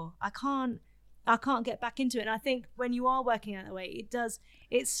anymore. I can't get back into it. And I think when you are working out that way,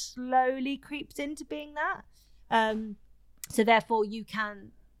 it slowly creeps into being that. So therefore you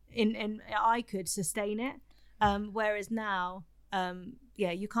can, I could sustain it. Whereas now,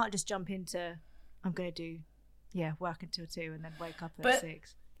 you can't just jump into, I'm going to do work until 2 and then wake up at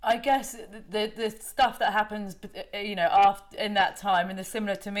 6. I guess the stuff that happens, after in that time, and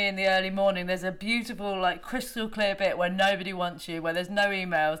similar to me in the early morning, there's a beautiful, like, crystal clear bit where nobody wants you, where there's no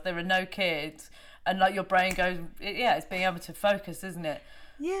emails, there are no kids, and like your brain goes, it's being able to focus, isn't it?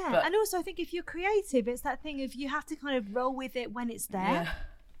 Yeah, and also I think if you're creative, it's that thing of you have to kind of roll with it when it's there. Yeah.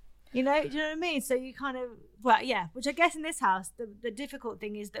 Do you know what I mean? So you kind of, which I guess in this house, the difficult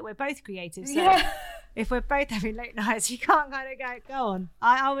thing is that we're both creative. So if we're both having late nights, you can't kind of go on.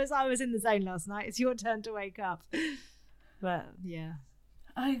 I was in the zone last night. It's your turn to wake up. But yeah.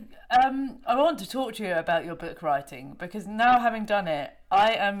 I want to talk to you about your book writing, because now having done it,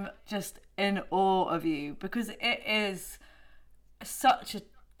 I am just in awe of you, because it is such a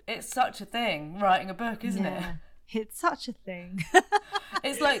thing, writing a book, isn't it? It's such a thing.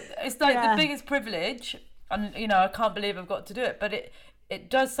 It's like the biggest privilege, and I can't believe I've got to do it, but it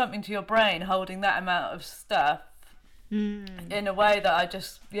does something to your brain holding that amount of stuff in a way that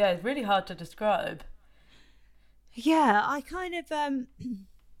it's really hard to describe. Yeah, I kind of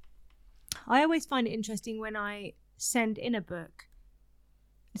I always find it interesting when I send in a book.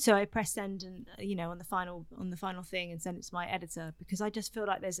 So I press send and on the final thing and send it to my editor, because I just feel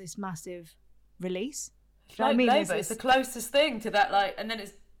like there's this massive release. Like Labour, it's the closest thing to that, like, and then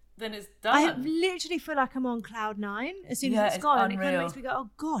it's done. I literally feel like I'm on cloud 9 as soon as it's gone. Unreal. And it kind of makes me go, oh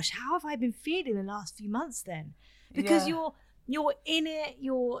gosh, how have I been feeling the last few months then? Because you're in it,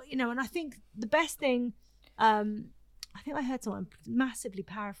 and I think the best thing, I think I heard someone massively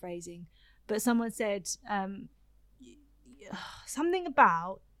paraphrasing, but someone said something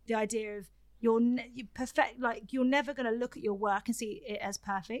about the idea of you're never going to look at your work and see it as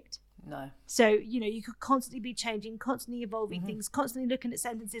perfect. No. So, you could constantly be changing, constantly evolving things, constantly looking at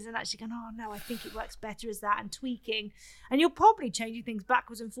sentences and actually going, oh no, I think it works better as that, and tweaking. And you're probably changing things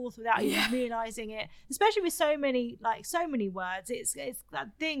backwards and forth without even realising it, especially with so many words. It's that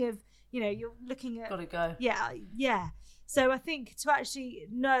thing of, you're looking at... Gotta go. Yeah. So I think to actually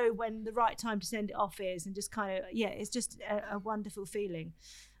know when the right time to send it off is, and just kind of, it's just a wonderful feeling.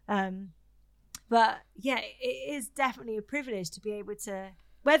 But yeah, it is definitely a privilege to be able to...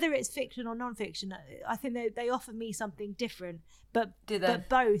 Whether it's fiction or non-fiction, I think they offer me something different. But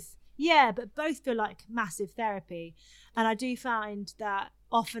both feel like massive therapy. And I do find that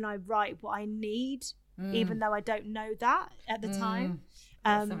often I write what I need, even though I don't know that at the time.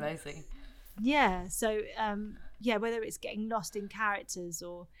 That's amazing. Yeah. So, whether it's getting lost in characters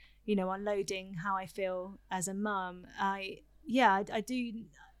or, unloading how I feel as a mum, I do.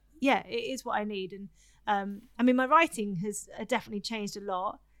 Yeah, it is what I need. And my writing has definitely changed a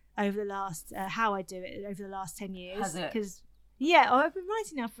lot over the last, how I do it over the last 10 years. Has it? Because, I've been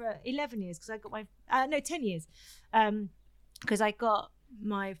writing now for 11 years, because I got 10 years. Because I got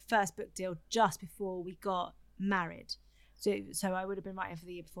my first book deal just before we got married. So I would have been writing for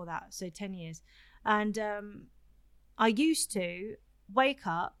the year before that. So 10 years. And I used to wake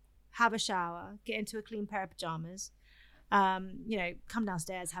up, have a shower, get into a clean pair of pajamas, come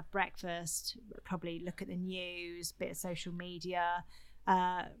downstairs, have breakfast, probably look at the news, bit of social media,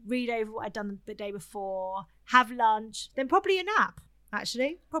 read over what I'd done the day before, have lunch, then probably a nap,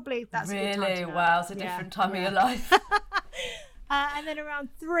 actually. Probably that's really? A good time to nap. Wow, it's a different time of your life. And then around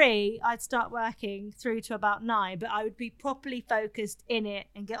 3, I'd start working through to about 9, but I would be properly focused in it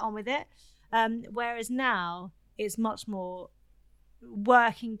and get on with it. Whereas now, it's much more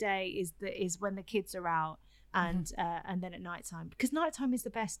working day is when the kids are out. And then at night time, because night time is the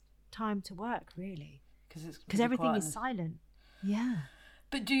best time to work, really, because everything is silent. Yeah.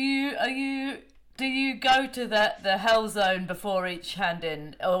 But do you go to the hell zone before each hand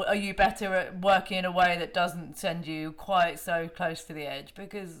in, or are you better at working in a way that doesn't send you quite so close to the edge?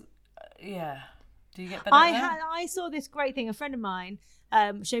 Because do you get better at that? I saw this great thing. A friend of mine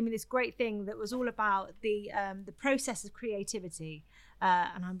showed me this great thing that was all about the process of creativity,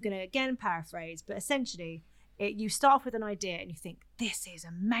 and I'm going to again paraphrase, but essentially. You start off with an idea and you think, this is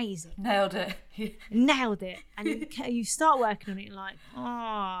amazing. Nailed it. Nailed it. And you start working on it and you're like,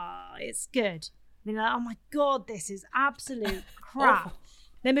 oh, it's good. And you're like, oh my God, this is absolute crap.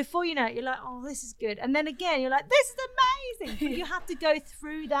 Then before you know it, you're like, oh, this is good. And then again, you're like, this is amazing. But you have to go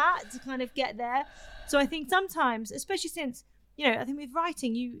through that to kind of get there. So I think sometimes, especially since, I think with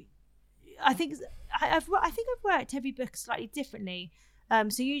writing, I think I've worked every book slightly differently. I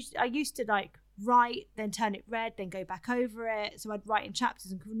used to write, then turn it red, then go back over it. So I'd write in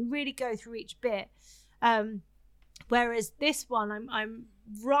chapters and really go through each bit. Whereas this one, I'm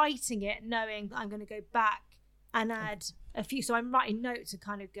writing it knowing that I'm going to go back and add a few. So I'm writing notes and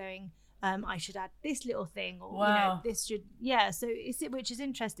kind of going, I should add this little thing, or wow. this should, so which is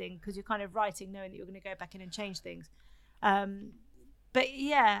interesting because you're kind of writing knowing that you're going to go back in and change things. But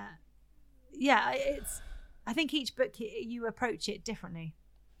it's, I think each book you approach it differently,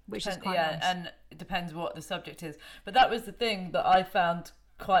 which is quite nice. And it depends what the subject is. But that was the thing that I found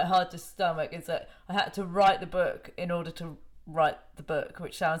quite hard to stomach, is that I had to write the book in order to write the book,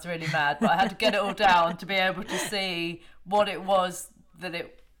 which sounds really mad, but I had to get it all down to be able to see what it was that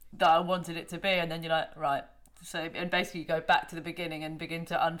I wanted it to be, and then you're like, right, so, and basically you go back to the beginning and begin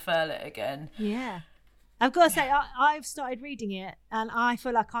to unfurl it again. I've got to say, I've started reading it and I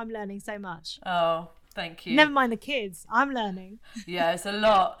feel like I'm learning so much. Oh, thank you. Never mind the kids, I'm learning. Yeah, it's a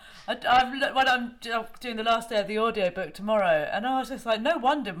when I'm doing the last day of the audiobook tomorrow, and I was just like, no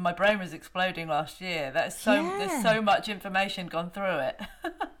wonder my brain was exploding last year. There's so much information gone through it.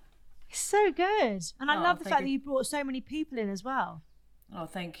 It's so good. And I love the fact that you brought so many people in as well. Oh,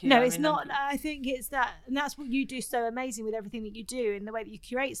 thank you. No, it's not. I think it's that, and that's what you do so amazing with everything that you do and the way that you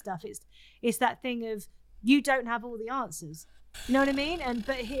curate stuff. It's that thing of, you don't have all the answers. You know what I mean?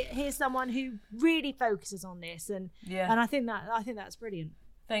 But here's someone who really focuses on this, and I think that's brilliant.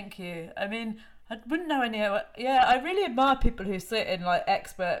 Thank you. I mean, I wouldn't know any. I really admire people who sit in like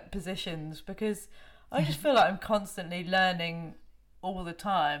expert positions, because I just feel like I'm constantly learning all the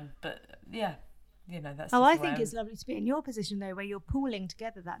time. But that's. I think it's lovely to be in your position though, where you're pooling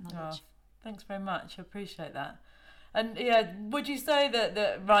together that knowledge. Oh, thanks very much. I appreciate that. And would you say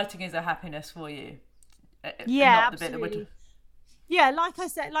that writing is a happiness for you? Yeah, absolutely. Yeah, like I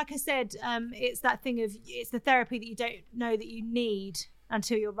said, it's that thing of, it's the therapy that you don't know that you need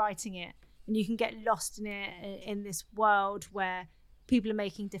until you're writing it, and you can get lost in it, in this world where people are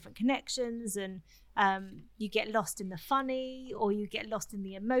making different connections, and you get lost in the funny, or you get lost in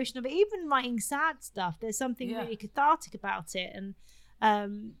the emotion of it. Even writing sad stuff, there's something really cathartic about it, and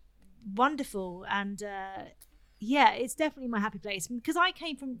wonderful. And it's definitely my happy place, because I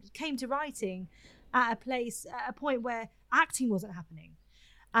came to writing at a point where acting wasn't happening,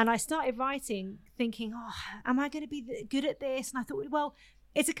 and I started writing thinking, am I going to be good at this? And I thought, well,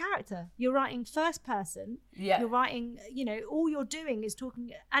 it's a character. You're writing first person. You're writing, all you're doing is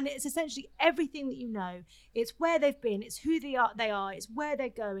talking, and it's essentially everything that you know. It's where they've been, it's who they are, it's where they're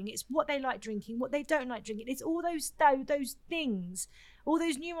going, it's what they like drinking, what they don't like drinking. It's all those things, all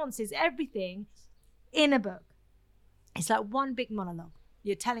those nuances, everything in a book. It's like one big monologue.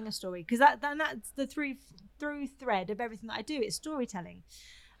 You're telling a story, because that's the through thread of everything that I do. It's storytelling,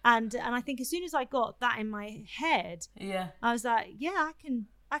 and I think as soon as I got that in my head, I was like, I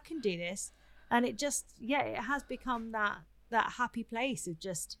can do this, and it just it has become that happy place of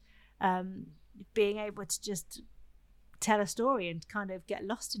just being able to just tell a story and kind of get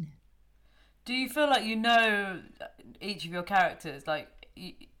lost in it. Do you feel like you know each of your characters? Like,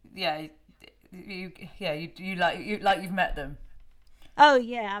 you've met them? Oh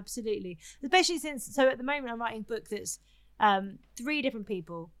yeah, absolutely. Especially since, at the moment I'm writing a book that's 3 different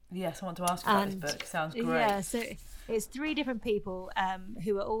people. Yes, I want to ask about this book. Sounds great. Yeah, so it's 3 different people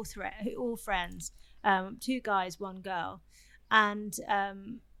who are all friends, 2 guys, 1 girl, and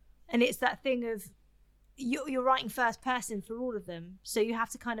it's that thing of you're writing first person for all of them, so you have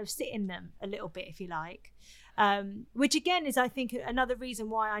to kind of sit in them a little bit, if you like, which again is, I think, another reason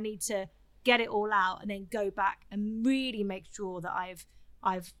why I need to get it all out and then go back and really make sure that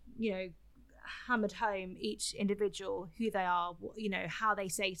I've hammered home each individual, who they are, how they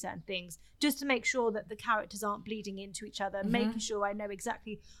say certain things, just to make sure that the characters aren't bleeding into each other, making sure I know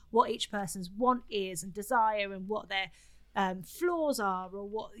exactly what each person's want is and desire, and what their flaws are, or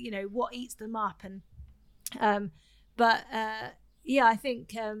what eats them up. And I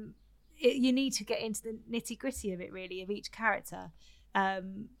think you need to get into the nitty gritty of it, really, of each character.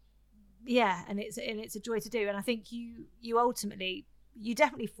 And it's a joy to do, and I think you ultimately, you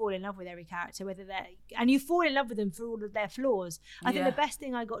definitely fall in love with every character, and you fall in love with them for all of their flaws. I think the best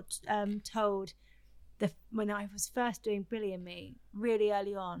thing I got told when I was first doing Billy and Me, really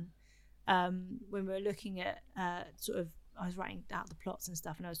early on, when we were looking at I was writing out the plots and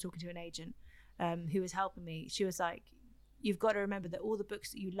stuff, and I was talking to an agent who was helping me. She was like, you've got to remember that all the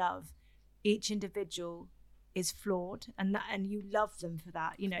books that you love, each individual is flawed, and you love them for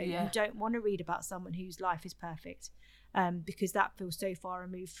that. You don't want to read about someone whose life is perfect, because that feels so far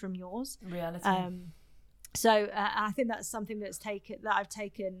removed from yours reality. I think that's something that I've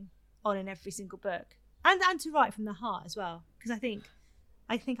taken on in every single book, and to write from the heart as well, because I think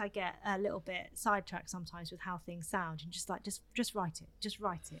I get a little bit sidetracked sometimes with how things sound, and just write it.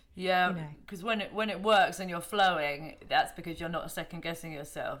 Yeah, because when it works and you're flowing, that's because you're not second guessing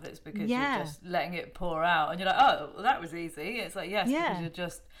yourself. It's because you're just letting it pour out, and you're like, oh, well, that was easy. It's like, yes, because you're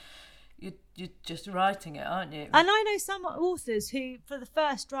just, you're just writing it, aren't you? And I know some authors who, for the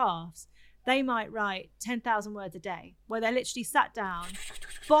first drafts, they might write 10,000 words a day, where they're literally sat down,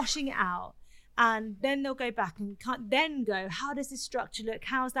 boshing it out, and then they'll go back and then go, how does this structure look?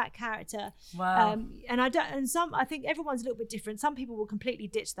 How's that character? Wow. I think everyone's a little bit different. Some people will completely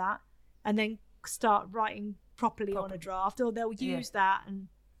ditch that and then start writing properly on a draft, or they'll use that.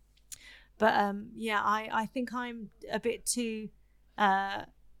 But I think I'm a bit too.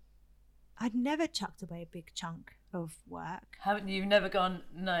 I'd never chucked away a big chunk of work. Haven't you? You've never gone,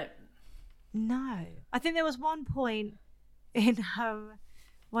 no. No. I think there was one point in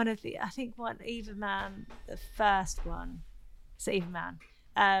Even Man, the first one, so Even Man,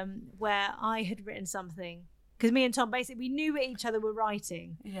 where I had written something, because me and Tom, basically, we knew what each other were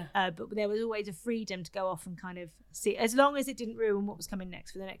writing, but there was always a freedom to go off and kind of see, as long as it didn't ruin what was coming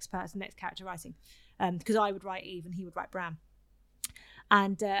next for the next person, next character writing, because I would write Eve and he would write Bram.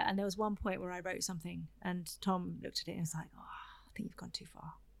 And there was one point where I wrote something and Tom looked at it and was like, oh, I think you've gone too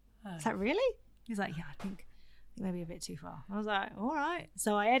far. I was like, really? He's like, yeah, I think maybe a bit too far. I was like, all right.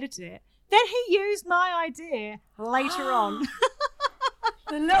 So I edited it. Then he used my idea later on.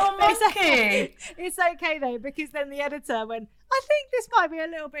 The little monkey. It's okay though, because then the editor went, I think this might be a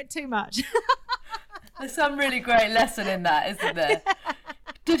little bit too much. There's some really great lesson in that, isn't there?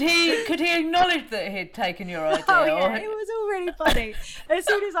 Could he acknowledge that he'd taken your idea? Oh yeah, it was all really funny. As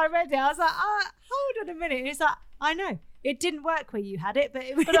soon as I read it, I was like, hold on a minute. And it's like, I know, it didn't work where you had it, but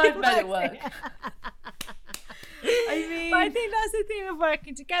I've made it work. I think that's the thing of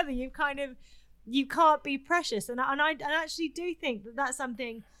working together. You can't be precious, and I actually do think that that's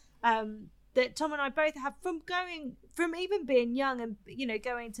something that Tom and I both have from even being young and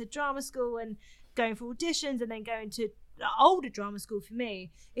going to drama school and going for auditions and then going to older drama school. For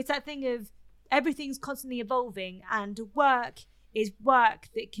me, it's that thing of everything's constantly evolving, and work is work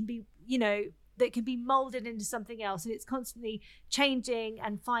that can be molded into something else, and it's constantly changing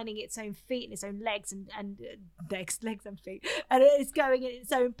and finding its own feet and its own legs and legs and feet, and it's going at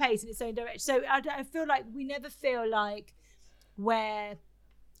its own pace and its own direction. So I feel like we never feel like we're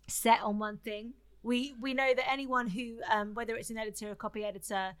set on one thing. We know that anyone who whether it's an editor or a copy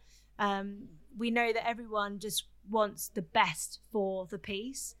editor, we know that everyone just wants the best for the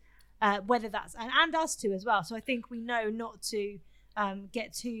piece, whether that's and us too as well. So I think we know not to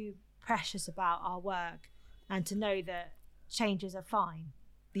get too precious about our work, and to know that changes are fine.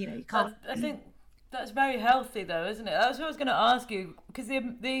 You can't. I think that's very healthy, though, isn't it? That's what I was going to ask you, because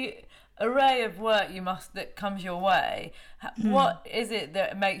the array of work that comes your way. What is it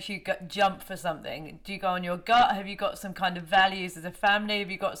that makes you jump for something? Do you go on your gut? Have you got some kind of values as a family? Have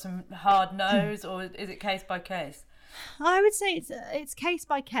you got some hard nose, or is it case by case? I would say it's case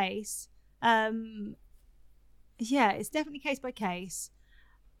by case. It's definitely case by case.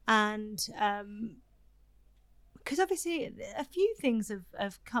 And because obviously a few things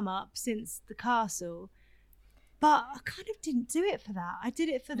have come up since the castle, but I kind of didn't do it for that. I did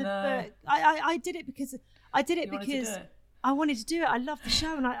it for the book. I did it because I wanted to do it. I loved the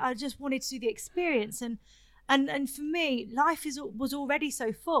show, and I just wanted to do the experience. And for me, life was already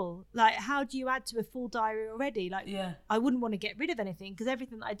so full. Like, how do you add to a full diary already? Like, I wouldn't want to get rid of anything, because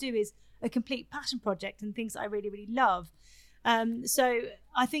everything that I do is a complete passion project and things that I really, really love. So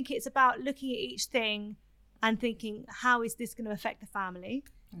I think it's about looking at each thing and thinking, how is this going to affect the family?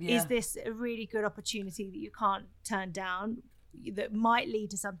 Is this a really good opportunity that you can't turn down, that might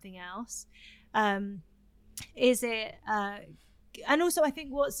lead to something else? Is it and also I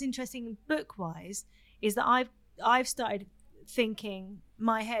think what's interesting book wise is that I've started thinking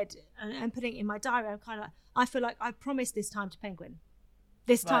my head and putting it in my diary. I feel like I promised this time to Penguin.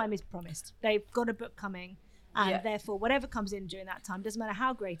 This time is promised. They've got a book coming. And therefore, whatever comes in during that time, doesn't matter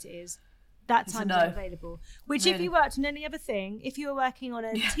how great it is, that time is unavailable. Which, really? If you worked on any other thing, if you were working on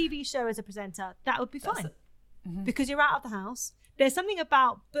a TV show as a presenter, that would be fine. Because you're out of the house. There's something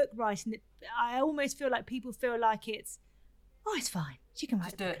about book writing that I almost feel like people feel like it's fine. You can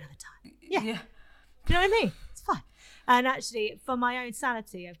write a book another time. Yeah. Do you know what I mean? It's fine. And actually, for my own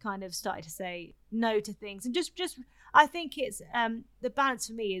sanity, I've kind of started to say no to things. And just I think it's the balance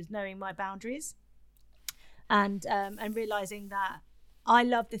for me is knowing my boundaries. And realizing that I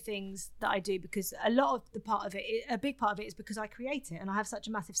love the things that I do, because a big part of it is because I create it and I have such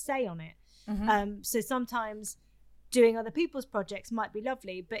a massive say on it. So sometimes doing other people's projects might be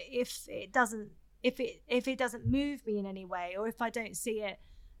lovely, but if it doesn't move me in any way, or if I don't see it,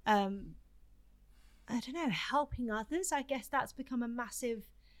 I don't know, helping others, I guess that's become a massive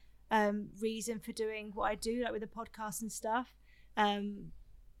reason for doing what I do, like with the podcast and stuff.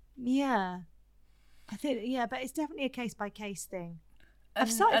 I think, but it's definitely a case by case thing.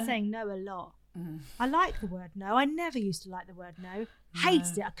 I've started saying no a lot. I like the word no. I never used to like the word no.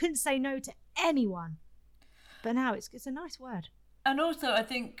 Hated it. I couldn't say no to anyone. But now it's a nice word. And also, I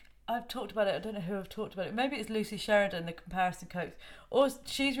think I've talked about it. I don't know who I've talked about it. Maybe it's Lucy Sheridan, the comparison coach. Or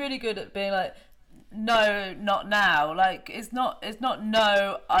she's really good at being like, no, not now. Like it's not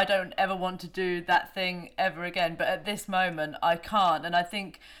no, I don't ever want to do that thing ever again. But at this moment, I can't. And I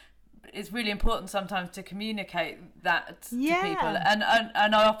think it's really important sometimes to communicate that to people. And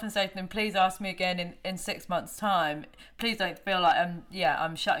I often say to them, please ask me again in 6 months' time. Please don't feel like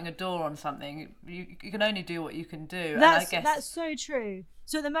I'm shutting a door on something. You can only do what you can do. That's so true.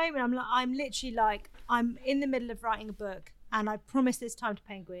 So at the moment, I'm literally like, I'm in the middle of writing a book, and I promised this time to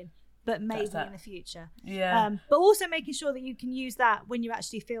Penguin, but maybe in the future. Yeah. But also making sure that you can use that when you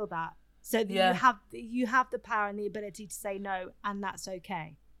actually feel that, so that you have the power and the ability to say no, and that's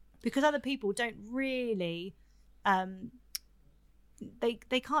okay. Because other people don't really,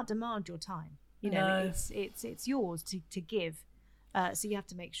 they can't demand your time. It's yours to give. So you have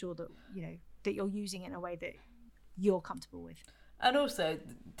to make sure that that you're using it in a way that you're comfortable with. And also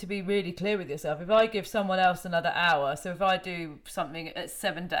to be really clear with yourself, if I give someone else another hour, so if I do something at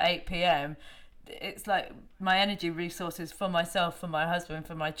 7 to 8 p.m, it's like my energy resources for myself, for my husband,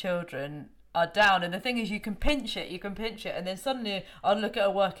 for my children are down. And the thing is, you can pinch it, and then suddenly I'll look at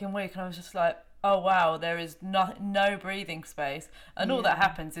a working week and I was just like, oh wow, there is no breathing space. And all that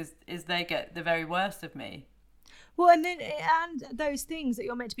happens is they get the very worst of me. Well, and those things that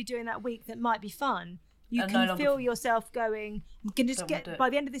you're meant to be doing that week that might be fun, you can feel yourself going, you can just get by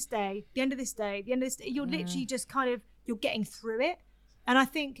the end of this day, you're literally just kind of, you're getting through it. And I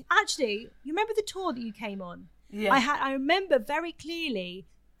think, actually, you remember the tour that you came on? Yeah. I remember very clearly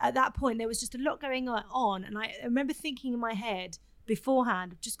at that point, there was just a lot going on. And I remember thinking in my head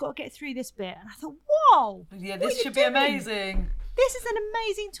beforehand, I've just got to get through this bit. And I thought, whoa. Yeah, this should be amazing. This is an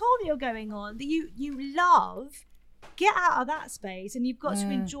amazing tour that you're going on, that you love. Get out of that space, and you've got to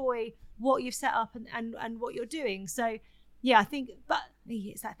enjoy what you've set up and what you're doing. So, yeah, I think, but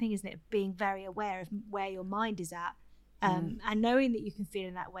it's that thing, isn't it? Being very aware of where your mind is at, and knowing that you can feel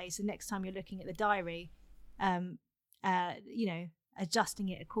in that way. So next time you're looking at the diary, adjusting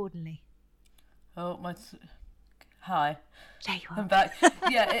it accordingly. Oh, hi. There you are. I'm back.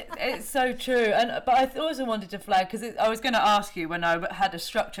 Yeah, it's so true. But I also wanted to flag, because I was going to ask you when I had a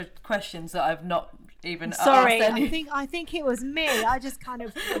structured questions that I've not even sorry, asked any. I think it was me. I just kind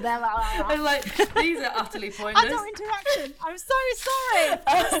of I was like, these are utterly pointless. Adult interaction. I'm so sorry.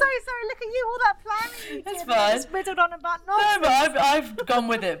 I'm so sorry. Look at you, all that planning. That's fine. Just riddled on about nonsense. No, but I've gone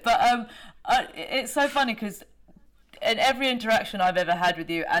with it. But it's so funny because in every interaction I've ever had with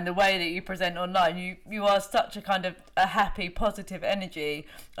you and the way that you present online, you are such a kind of a happy, positive energy.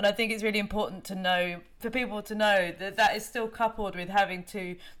 And I think it's really important to know, for people to know that is still coupled with having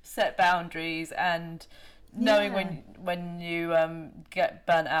to set boundaries and knowing when you get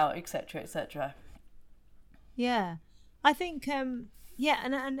burnt out, etc., etc. Yeah, I think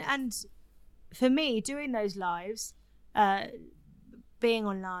and for me, doing those lives, being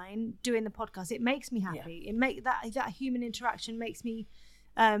online, doing the podcast, it makes me happy. It make that human interaction makes me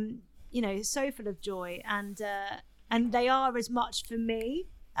so full of joy, and they are as much for me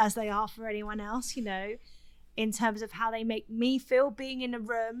as they are for anyone else, in terms of how they make me feel being in a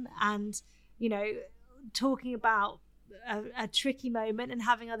room and talking about a tricky moment and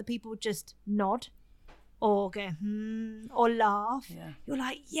having other people just nod or go or laugh. You're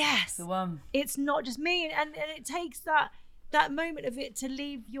like, yes, the one. It's not just me, and it takes that moment of it to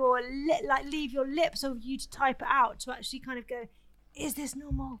leave your lips, or you to type it out, to actually kind of go, is this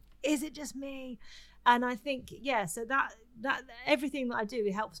normal? Is it just me? And I think, so that everything that I do,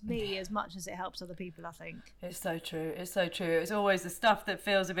 it helps me as much as it helps other people, I think. It's so true. It's always the stuff that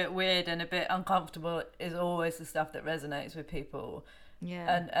feels a bit weird and a bit uncomfortable is always the stuff that resonates with people.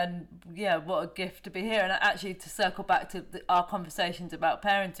 Yeah. And what a gift to be here. And actually, to circle back to our conversations about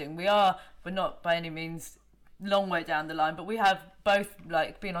parenting, we're not by any means long way down the line, but we have both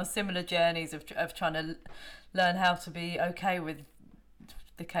been on similar journeys of trying to learn how to be okay with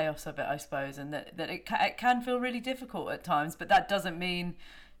the chaos of it, I suppose, and that it can feel really difficult at times, but that doesn't mean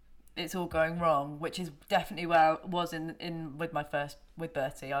it's all going wrong, which is definitely where I was in with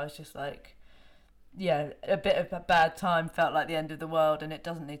Bertie. I was just like, a bit of a bad time felt like the end of the world, and it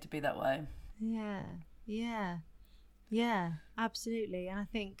doesn't need to be that way. Yeah, absolutely. And I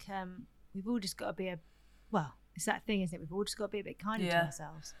think we've all just got to be it's that thing, isn't it? We've all just got to be a bit kinder to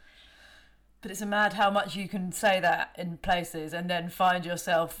ourselves. But it's mad how much you can say that in places and then find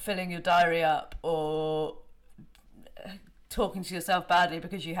yourself filling your diary up or talking to yourself badly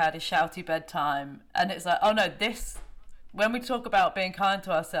because you had a shouty bedtime. And it's like, oh no, this when we talk about being kind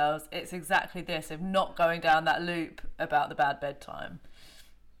to ourselves, it's exactly this, of not going down that loop about the bad bedtime.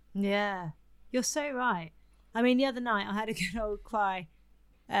 Yeah, you're so right. I mean, the other night I had a good old cry,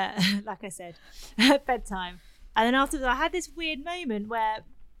 like I said, at bedtime. And then afterwards I had this weird moment where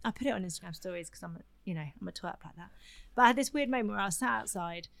I put it on Instagram stories because I'm a twerp like that. But I had this weird moment where I was sat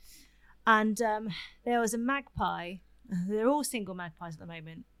outside and there was a magpie. They're all single magpies at the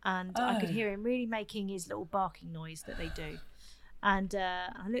moment. And I could hear him really making his little barking noise that they do. And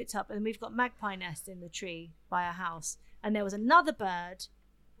I looked up and we've got magpie nests in the tree by our house. And there was another bird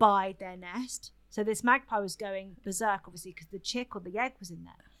by their nest. So this magpie was going berserk, obviously, because the chick or the egg was in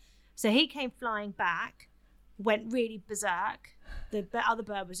there. So he came flying back, went really berserk. The other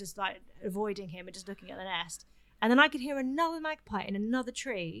bird was just like avoiding him and just looking at the nest. And then I could hear another magpie in another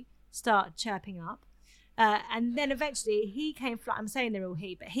tree start chirping up. And then eventually he came flying. I'm saying they're all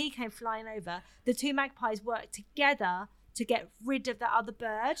he, but he came flying over. The two magpies worked together to get rid of that other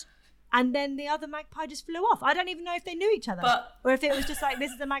bird. And then the other magpie just flew off. I don't even know if they knew each other or if it was just like,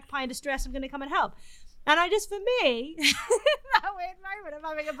 this is a magpie in distress, I'm going to come and help. And I just, for me, that weird moment of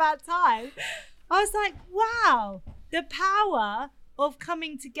having a bad time, I was like, wow, the power of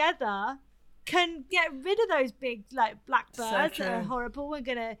coming together can get rid of those big like black birds that are horrible. We're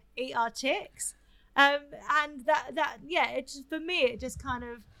going to eat our chicks. And that it just, for me, it just kind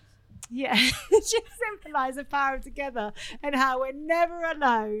of, it just symbolized the power of together and how we're never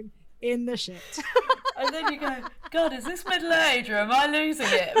alone in the shit. And then you go, God, is this middle age or am I losing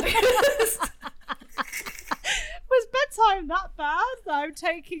it? Because was bedtime that bad that I'm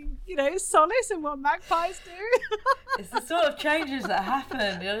taking, solace in what magpies do? It's the sort of changes that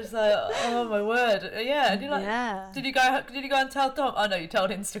happen. You're just like, oh my word. Yeah. And you're like, Did you go and tell Tom? Oh no, you told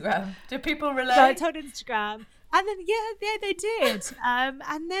Instagram. Did people relate? So I told Instagram. And then they did.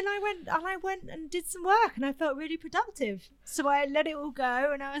 And then I went and did some work, and I felt really productive. So I let it all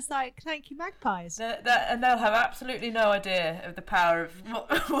go, and I was like, "Thank you, magpies." And they'll have absolutely no idea of the power of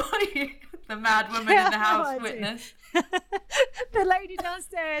what you, the mad woman in the house, witnessed. The lady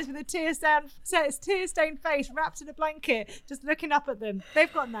downstairs with a tear-stained face, wrapped in a blanket, just looking up at them.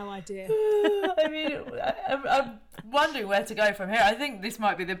 They've got no idea. I mean, I'm wondering where to go from here. I think this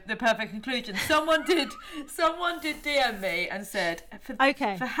might be the perfect conclusion. Someone did DM me and said,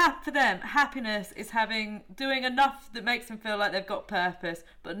 for them, happiness is doing enough that makes them feel like they've got purpose,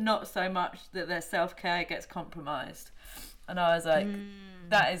 but not so much that their self-care gets compromised. And I was like,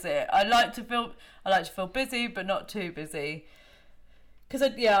 that is it. I like to feel busy, but not too busy. Because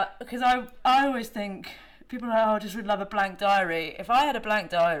I always think people are like, I just would love a blank diary. If I had a blank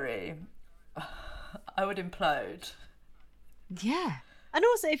diary, I would implode. Yeah. And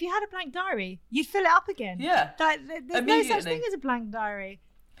also, if you had a blank diary, you'd fill it up again. Yeah. Like, there's no such thing as a blank diary.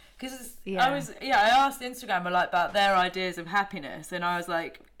 Because I asked Instagram about their ideas of happiness, and I was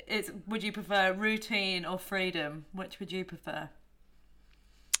like, would you prefer routine or freedom? Which would you prefer?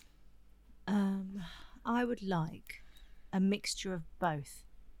 I would like a mixture of both,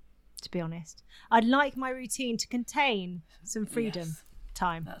 to be honest. I'd like my routine to contain some freedom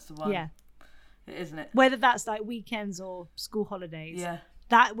time. That's the one. Yeah. Isn't it? Whether that's like weekends or school holidays. Yeah.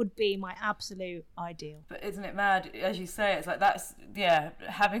 That would be my absolute ideal. But isn't it mad? As you say, it's like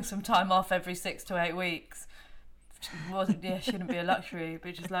having some time off every 6 to 8 weeks shouldn't be a luxury,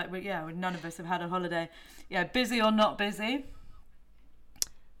 but just like none of us have had a holiday. Yeah, busy or not busy?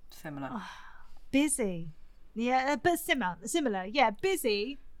 Similar. Oh, busy. Yeah, but similar. Yeah,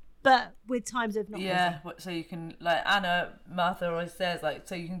 busy, but with times of not busy. Yeah, so you can, like Martha always says, like,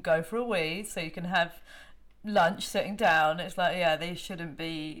 so you can go for a wee, so you can have lunch sitting down. It's like, they shouldn't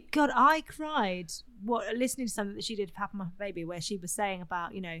be. God, I cried listening to something that she did for Papa My Baby, where she was saying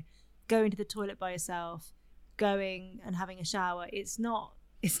about, going to the toilet by yourself, going and having a shower. It's not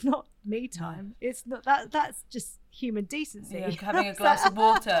me time. It's not that's just human decency. Yeah, having a glass of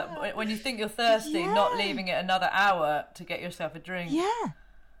water when you think you're thirsty, not leaving it another hour to get yourself a drink. Yeah.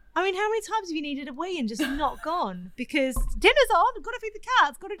 I mean, how many times have you needed a wee and just not gone because dinner's on, got to feed the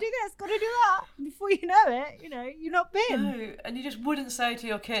cats, got to do this, got to do that. And before you know it, you're not been. No, and you just wouldn't say to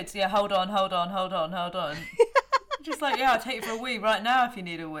your kids, hold on. Just like, I'll take you for a wee right now if you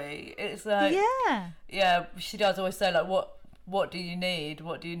need a wee. It's like, she does always say, like, what do you need?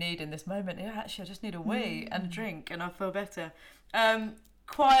 What do you need in this moment? Yeah, actually, I just need a wee and a drink and I'll feel better.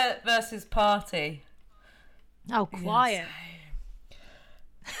 Quiet versus party. Oh, quiet.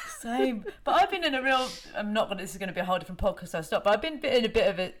 Same. But I've been in this is going to be a whole different podcast, so I'll stop. But I've been in a bit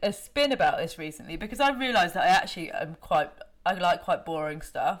of a spin about this recently because I realised that I actually am quite I like quite boring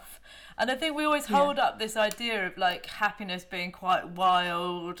stuff. And I think we always hold up this idea of like happiness being quite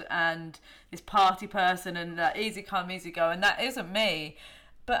wild and this party person and easy come, easy go, and that isn't me.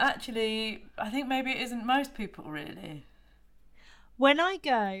 But actually, I think maybe it isn't most people really. When I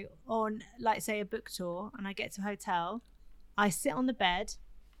go on, like, say, a book tour and I get to a hotel, I sit on the bed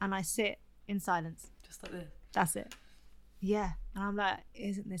and I sit in silence. Just like this. That's it. Yeah. And I'm like,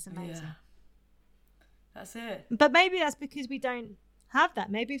 isn't this amazing? Yeah. That's it. But maybe that's because we don't have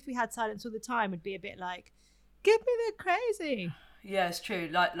that. Maybe if we had silence all the time, we'd be a bit like, give me the crazy. Yeah, it's true.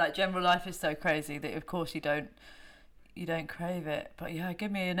 Like general life is so crazy that of course you don't crave it. But yeah,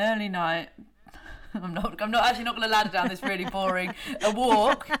 give me an early night. I'm not actually not going to ladder down this really boring. A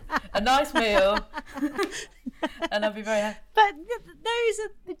walk, a nice meal, and I'll be very happy. But those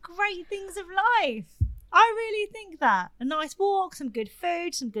are the great things of life. I really think that. A nice walk, some good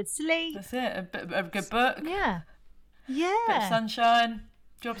food, some good sleep. That's it. A good book. Yeah. Yeah. Bit of sunshine.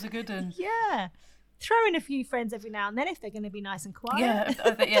 Jobs are good and. Yeah. Throw in a few friends every now and then if they're going to be nice and quiet.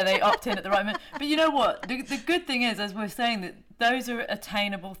 Yeah, they opt in at the right moment. But you know what? The good thing is, as we're saying, that those are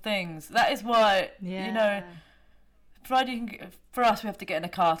attainable things. That is why, you know, for us, we have to get in a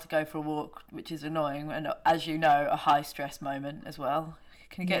car to go for a walk, which is annoying. And as you know, a high stress moment as well.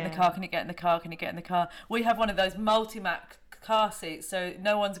 Can you get in the car? Can you get in the car? Can you get in the car? We have one of those multi-mac car seats, so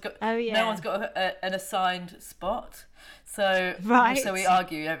no one's got an assigned spot. So we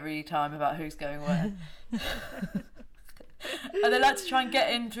argue every time about who's going where. And they like to try and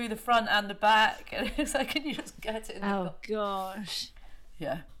get in through the front and the back, and it's like, can you just get it in the car? Gosh.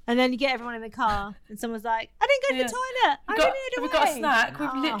 Yeah. And then you get everyone in the car and someone's like, I didn't go to the toilet. We've got a snack.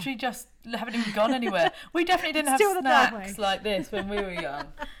 We've literally just haven't even gone anywhere. We definitely didn't have snacks like this when we were young,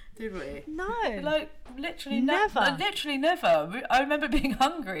 did we? No. Like, literally never. Literally never. I remember being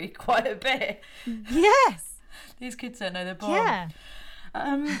hungry quite a bit. Yes. These kids don't know they're born. Yeah.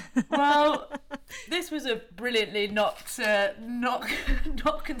 Well, this was a brilliantly not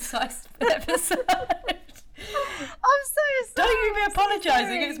concise episode. I'm so sorry. Don't you be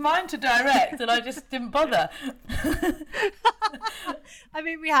apologising. It's mine to direct, and I just didn't bother. I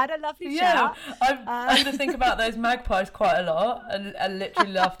mean, we had a lovely chat. I had to think about those magpies quite a lot, and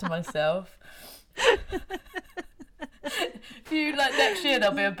literally laugh to myself. If you next year,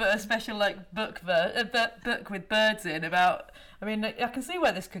 there'll be a special book with birds in about. I mean, I can see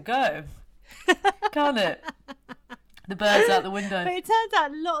where this could go, can't it? The birds out the window. But it turns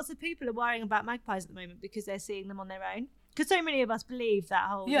out lots of people are worrying about magpies at the moment because they're seeing them on their own. Because so many of us believe that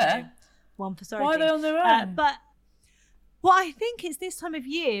whole one for sorry. Why are they on their own? But I think it's this time of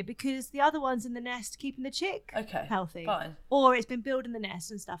year because the other one's in the nest keeping the chick healthy. Fine. Or it's been building the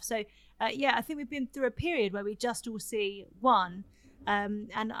nest and stuff. So I think we've been through a period where we just all see one. And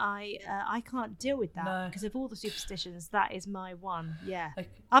I can't deal with that because of all the superstitions. That is my one. Yeah. Okay.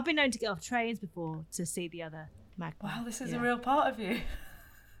 I've been known to get off trains before to see the other magpie. Wow, this is a real part of you.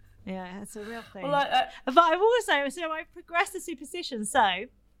 Yeah, it's a real thing. Well, but I've progressed the superstition. So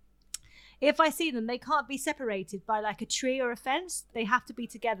if I see them, they can't be separated by a tree or a fence. They have to be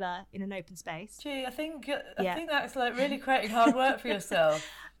together in an open space. Gee, I think that's really creating hard work for yourself.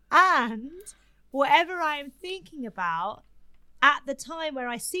 And whatever I am thinking about at the time where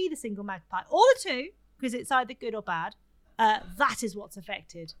I see the single magpie, or the two, because it's either good or bad, that is what's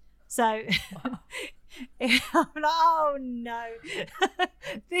affected. So I'm like, oh no,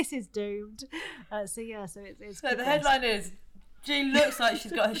 this is doomed. So it's so the headline is, G looks like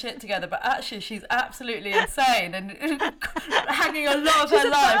she's got her shit together, but actually she's absolutely insane and hanging a lot of her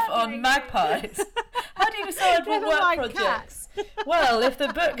life on magpies. How do you decide what work projects? Well, if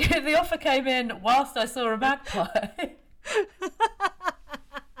the offer came in whilst I saw a magpie.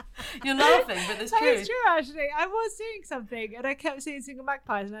 You're laughing, but it's true. It's true, actually. I was doing something and I kept seeing single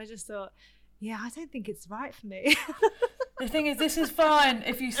magpies and I just thought, I don't think it's right for me. The thing is, this is fine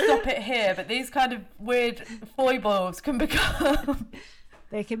if you stop it here, but these kind of weird foibles can become...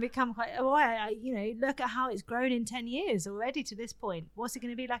 They can become quite... look at how it's grown in 10 years already to this point. What's it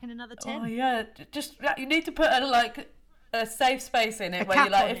going to be like in another 10? Oh, yeah. Just, you need to put a safe space in it where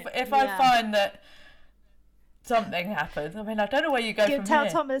you're if I find that something happens. I mean, I don't know where you go from here. Tell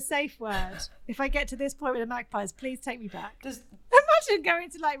Tom a safe word. If I get to this point with the magpies, please take me back. Imagine going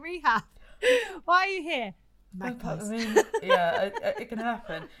to rehab. Why are you here? Magpies. I mean, it can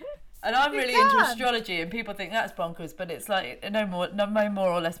happen. And I'm really into astrology, and people think that's bonkers, but it's no more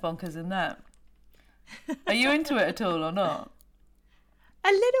or less bonkers than that. Are you into it at all or not?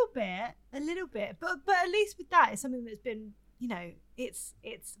 A little bit, but at least with that, it's something that's been it's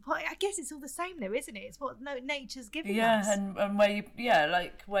well, I guess it's all the same though, isn't it? It's what nature's giving us. Yeah, and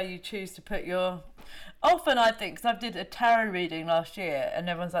where you choose to put your. Often I think, because I did a tarot reading last year, and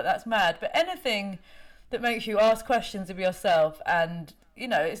everyone's like, "That's mad," but anything that makes you ask questions of yourself, and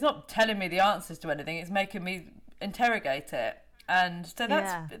it's not telling me the answers to anything; it's making me interrogate it. And so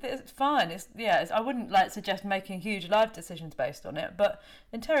it's fine. I wouldn't suggest making huge life decisions based on it, but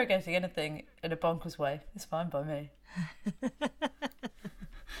interrogating anything in a bonkers way is fine by me.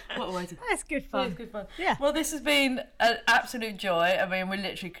 What a way to... That's good fun. It's good fun. Yeah. Well, this has been an absolute joy. I mean, we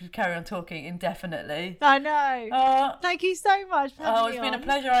literally could carry on talking indefinitely. I know. Thank you so much for having me been a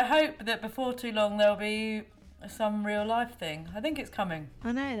pleasure. I hope that before too long there'll be some real life thing. I think it's coming.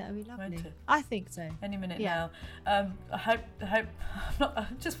 I know, that would be lovely. I think so. Any minute now. I hope. I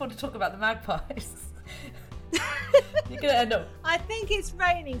just want to talk about the magpies. You're gonna end up. I think it's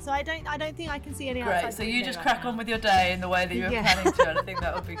raining, so I don't think I can see any outside. Great. So you just crack on with your day in the way that you were planning to, and I think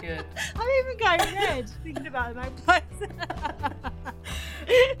that would be good. I'm even going red thinking about the magpies.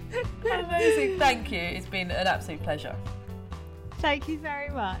 Amazing. Thank you. It's been an absolute pleasure. Thank you very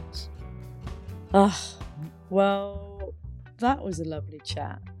much. Well, that was a lovely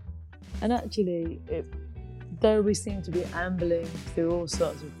chat. And actually, though we seem to be ambling through all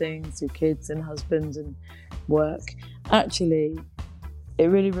sorts of things, through kids and husbands and work, actually, it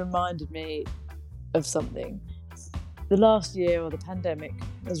really reminded me of something. The last year, or the pandemic,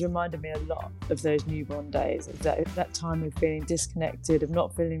 has reminded me a lot of those newborn days, of that time of feeling disconnected, of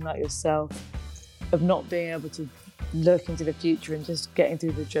not feeling like yourself, of not being able to look into the future and just getting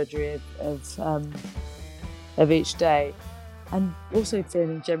through the drudgery of each day, and also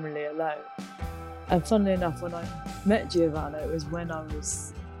feeling generally alone. And funnily enough, when I met Giovanna, it was when I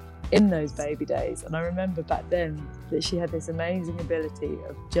was in those baby days, and I remember back then that she had this amazing ability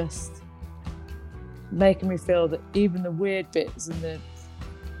of just making me feel that even the weird bits and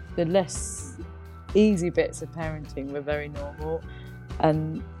the less easy bits of parenting were very normal.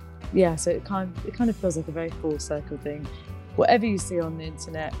 And so it kind of feels like a very full circle thing. Whatever you see on the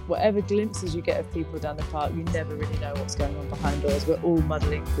internet, whatever glimpses you get of people down the park, you never really know what's going on behind doors. We're all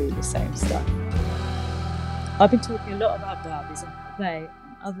muddling through the same stuff. I've been talking a lot about Barbies, and play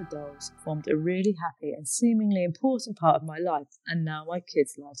and other dolls formed a really happy and seemingly important part of my life, and now my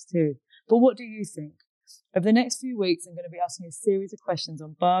kids' lives too. But what do you think? Over the next few weeks, I'm going to be asking a series of questions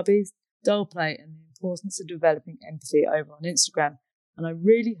on Barbies, doll play, and the importance of developing empathy over on Instagram. And I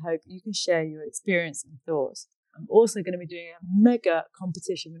really hope you can share your experience and thoughts. I'm also going to be doing a mega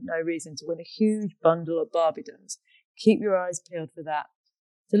competition with no reason to win a huge bundle of Barbie dolls. Keep your eyes peeled for that.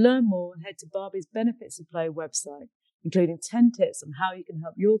 To learn more, head to Barbie's Benefits of Play website, including 10 tips on how you can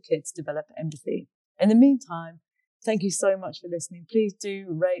help your kids develop empathy. In the meantime, thank you so much for listening. Please do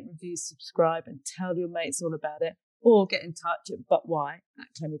rate, review, subscribe, and tell your mates all about it. Or get in touch at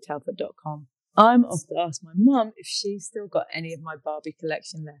butwhy@clemmietelford.com. I'm off to ask my mum if she's still got any of my Barbie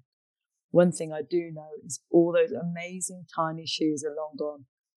collection left. One thing I do know is all those amazing tiny shoes are long gone.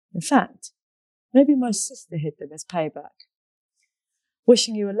 In fact, maybe my sister hid them as payback.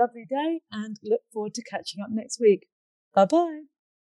 Wishing you a lovely day and look forward to catching up next week. Bye-bye.